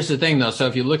 Here's the thing though. So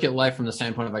if you look at life from the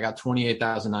standpoint of I got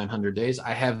 28,900 days,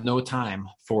 I have no time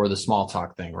for the small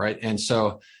talk thing, right? And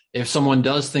so if someone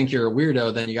does think you're a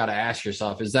weirdo, then you got to ask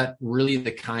yourself, is that really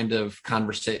the kind of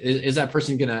conversation, is that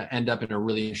person going to end up in a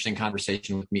really interesting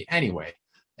conversation with me anyway?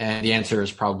 And the answer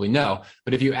is probably no.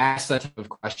 But if you ask that type of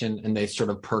question and they sort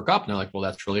of perk up and they're like, well,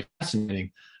 that's really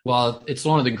fascinating. Well, it's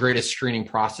one of the greatest screening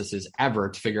processes ever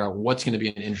to figure out what's going to be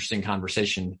an interesting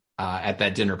conversation at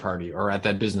that dinner party or at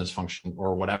that business function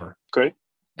or whatever. Great.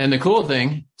 And the cool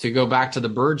thing, to go back to the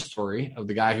bird story of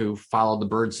the guy who followed the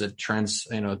birds that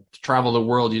travel the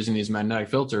world using these magnetic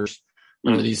filters,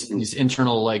 or these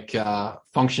internal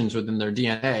functions within their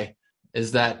DNA,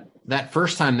 is that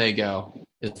first time they go,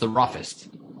 it's the roughest.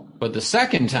 But the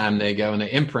second time they go and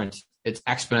they imprint, it's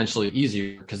exponentially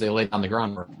easier because they lay down the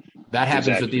groundwork. That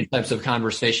happens with these types of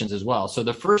conversations as well. So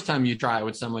the first time you try it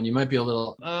with someone, you might be a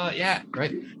little, yeah,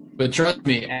 right. But trust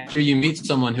me, after you meet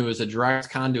someone who is a direct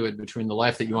conduit between the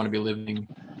life that you want to be living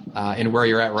and where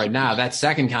you're at right now, that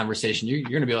second conversation, you're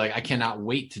going to be like, I cannot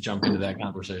wait to jump into that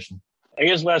conversation. I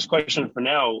guess last question for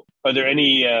now. Are there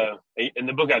any, in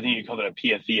the book, I think you called it a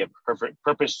PFE, a perfect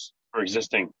purpose for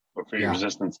existing or for your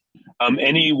existence.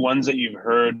 Any ones that you've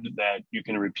heard that you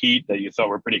can repeat that you thought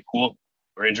were pretty cool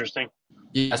or interesting?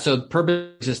 Yeah. So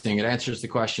purpose existing, it answers the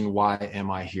question, why am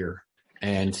I here?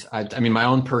 And I mean, my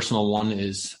own personal one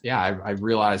is, I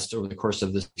realized over the course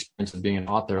of this experience of being an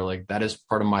author, like that is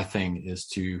part of my thing, is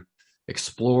to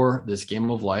explore this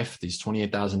game of life, these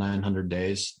 28,900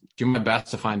 days, do my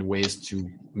best to find ways to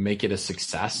make it a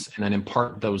success, and then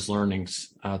impart those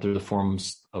learnings through the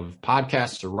forms of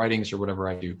podcasts or writings or whatever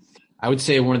I do. I would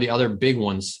say one of the other big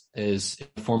ones is in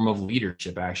the form of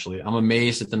leadership, actually. I'm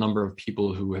amazed at the number of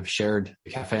people who have shared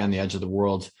the Cafe on the Edge of the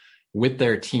World with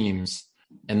their teams,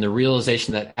 and the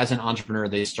realization that as an entrepreneur,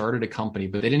 they started a company,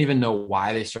 but they didn't even know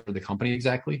why they started the company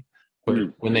exactly.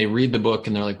 But when they read the book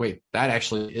and they're like, wait, that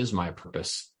actually is my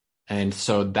purpose. And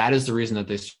so that is the reason that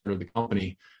they started the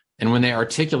company. And when they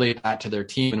articulate that to their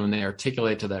team, and when they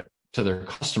articulate to their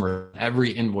customer,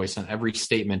 every invoice and every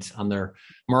statement on their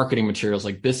marketing materials,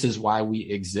 like, this is why we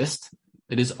exist,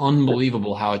 it is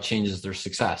unbelievable how it changes their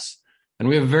success. And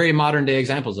we have very modern day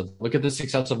examples of, look at the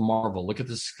success of Marvel, look at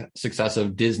the success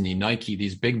of Disney, Nike,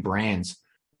 these big brands.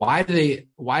 Why do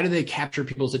they capture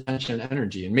people's attention and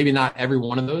energy? And maybe not every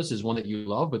one of those is one that you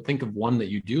love, but think of one that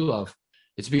you do love.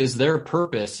 It's because their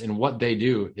purpose and what they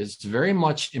do is very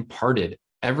much imparted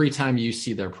every time you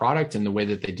see their product, in the way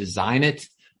that they design it,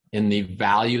 in the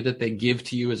value that they give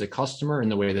to you as a customer, in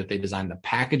the way that they design the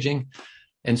packaging.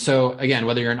 And so again,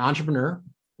 whether you're an entrepreneur,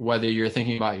 whether you're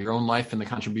thinking about your own life and the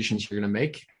contributions you're going to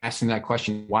make, asking that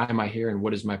question, why am I here and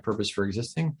what is my purpose for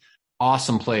existing?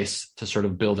 Awesome place to sort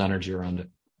of build energy around it.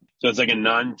 So it's like a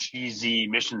non-cheesy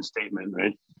mission statement,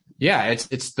 right? Yeah,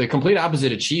 it's the complete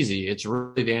opposite of cheesy. It's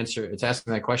really the answer. It's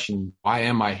asking that question, why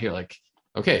am I here? Like,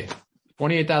 okay,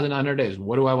 28,900 days.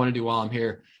 What do I want to do while I'm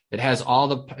here? It has all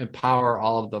the power,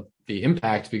 all of the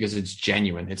impact, because it's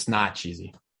genuine. It's not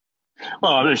cheesy.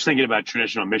 Well, I'm just thinking about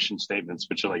traditional mission statements,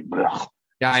 which are like, bleh.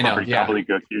 Yeah, I know. Yeah,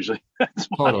 gobbledygook usually. That's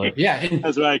why, totally. Yeah,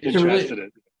 that's why I contrasted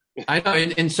it. I know,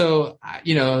 and so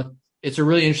it's a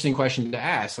really interesting question to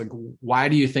ask. Like, why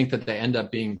do you think that they end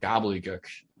up being gobbledygook?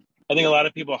 I think a lot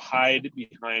of people hide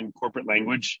behind corporate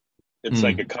language. It's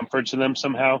like a comfort to them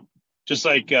somehow. Just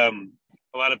like a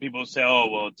lot of people say, "Oh,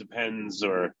 well, it depends,"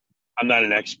 or "I'm not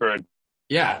an expert."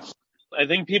 Yeah, I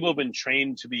think people have been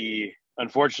trained to be,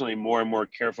 unfortunately, more and more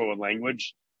careful with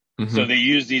language. So they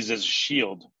use these as a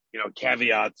shield.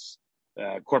 Caveats,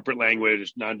 corporate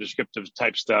language, non-descriptive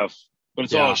type stuff, but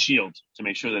it's all a shield to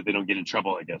make sure that they don't get in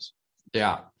trouble, I guess.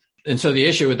 Yeah. And so the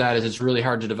issue with that is it's really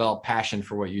hard to develop passion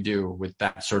for what you do with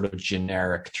that sort of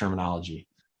generic terminology.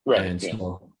 Right. And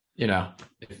so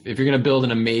if you're going to build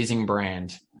an amazing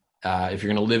brand, if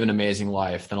you're going to live an amazing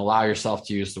life, then allow yourself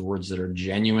to use the words that are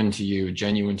genuine to you,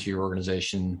 genuine to your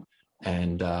organization,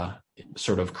 and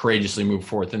sort of courageously move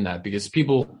forth in that, because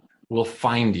people will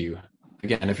find you.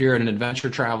 Again, if you're an adventure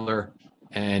traveler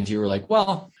and you were like,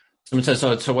 well, someone says,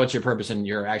 so what's your purpose? And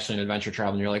you're actually an adventure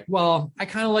traveler, and you're like, well, I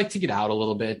kind of like to get out a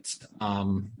little bit,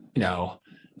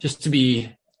 just to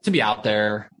be out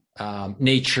there,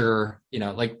 nature,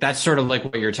 like that's sort of like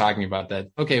what you're talking about, that,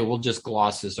 okay, we'll just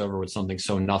gloss this over with something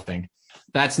so nothing.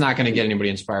 That's not going to get anybody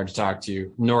inspired to talk to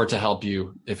you, nor to help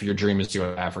you if your dream is to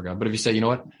go to Africa. But if you say, you know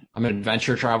what, I'm an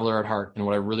adventure traveler at heart, and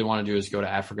what I really want to do is go to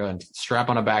Africa and strap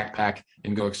on a backpack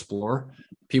and go explore,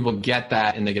 people get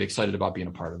that and they get excited about being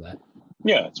a part of that.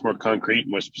 Yeah, it's more concrete,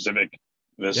 more specific,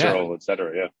 visceral, et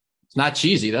cetera. Yeah. It's not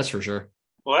cheesy, that's for sure.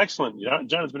 Well, excellent.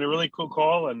 John, it's been a really cool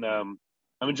call, and I'm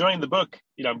enjoying the book.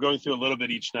 I'm going through a little bit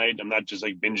each night. I'm not just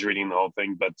like binge reading the whole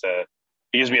thing, but it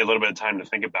gives me a little bit of time to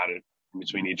think about it in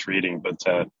between each reading. But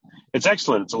it's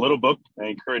excellent. It's a little book. I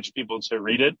encourage people to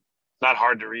read it. It's not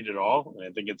hard to read at all. And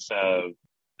I think it's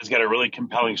got a really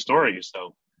compelling story.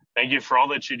 So thank you for all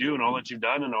that you do and all that you've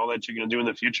done and all that you're going to do in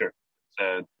the future.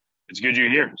 It's good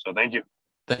you're here. So thank you.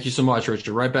 Thank you so much,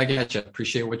 Richard. Right back at you.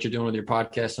 Appreciate what you're doing with your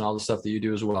podcast and all the stuff that you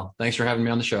do as well. Thanks for having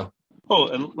me on the show. Oh,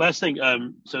 and last thing.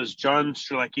 So it's John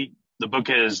Strzelecki. The book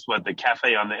is The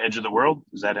Cafe on the Edge of the World.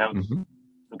 Is that how? Mm-hmm.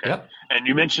 Okay. Yep. And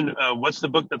you mentioned, what's the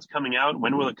book that's coming out?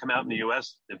 When will it come out in the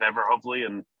U.S., if ever, hopefully?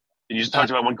 And you just talked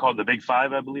about one called The Big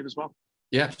Five, I believe, as well.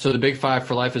 Yeah. So The Big Five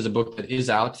for Life is a book that is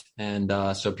out, and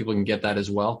so people can get that as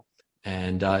well.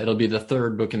 And it'll be the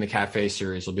third book in the Cafe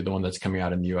series. It'll be the one that's coming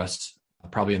out in the U.S.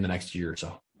 probably in the next year or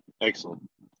so. Excellent.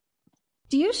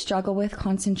 Do you struggle with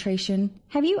concentration?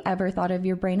 Have you ever thought of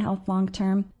your brain health long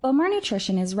term? Bomar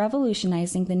Nutrition is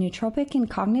revolutionizing the nootropic and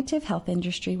cognitive health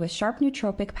industry with Sharp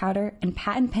nootropic powder and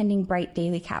patent-pending Bright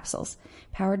daily capsules,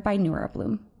 powered by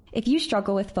NeuroBloom. If you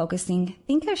struggle with focusing,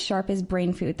 think of Sharp as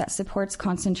brain food that supports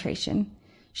concentration.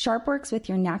 Sharp works with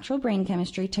your natural brain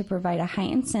chemistry to provide a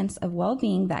heightened sense of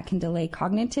well-being that can delay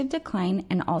cognitive decline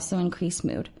and also increase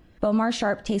mood. Bomar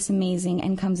Sharp tastes amazing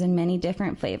and comes in many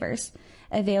different flavors,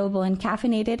 available in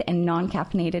caffeinated and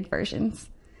non-caffeinated versions.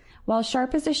 While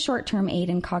Sharp is a short-term aid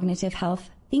in cognitive health,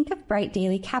 think of Bright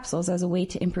Daily capsules as a way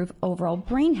to improve overall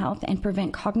brain health and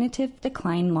prevent cognitive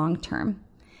decline long-term.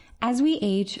 As we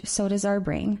age, so does our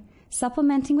brain.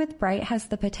 Supplementing with Bright has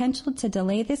the potential to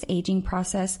delay this aging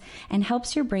process and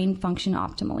helps your brain function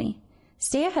optimally.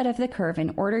 Stay ahead of the curve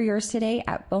and order yours today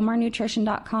at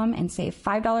BomarNutrition.com and save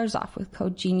 $5 off with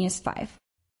code GENIUS5.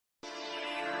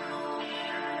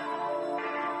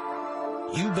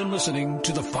 You've been listening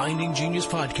to the Finding Genius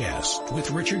podcast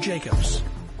with Richard Jacobs.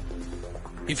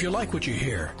 If you like what you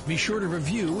hear, be sure to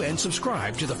review and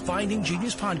subscribe to the Finding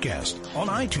Genius podcast on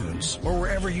iTunes or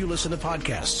wherever you listen to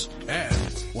podcasts.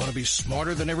 And want to be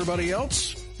smarter than everybody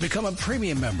else? Become a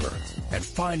premium member at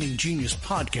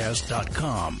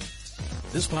FindingGeniusPodcast.com.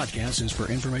 This podcast is for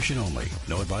information only.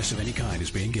 No advice of any kind is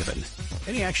being given.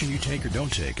 Any action you take or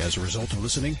don't take as a result of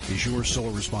listening is your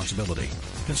sole responsibility.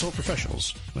 Consult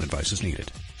professionals when advice is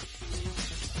needed.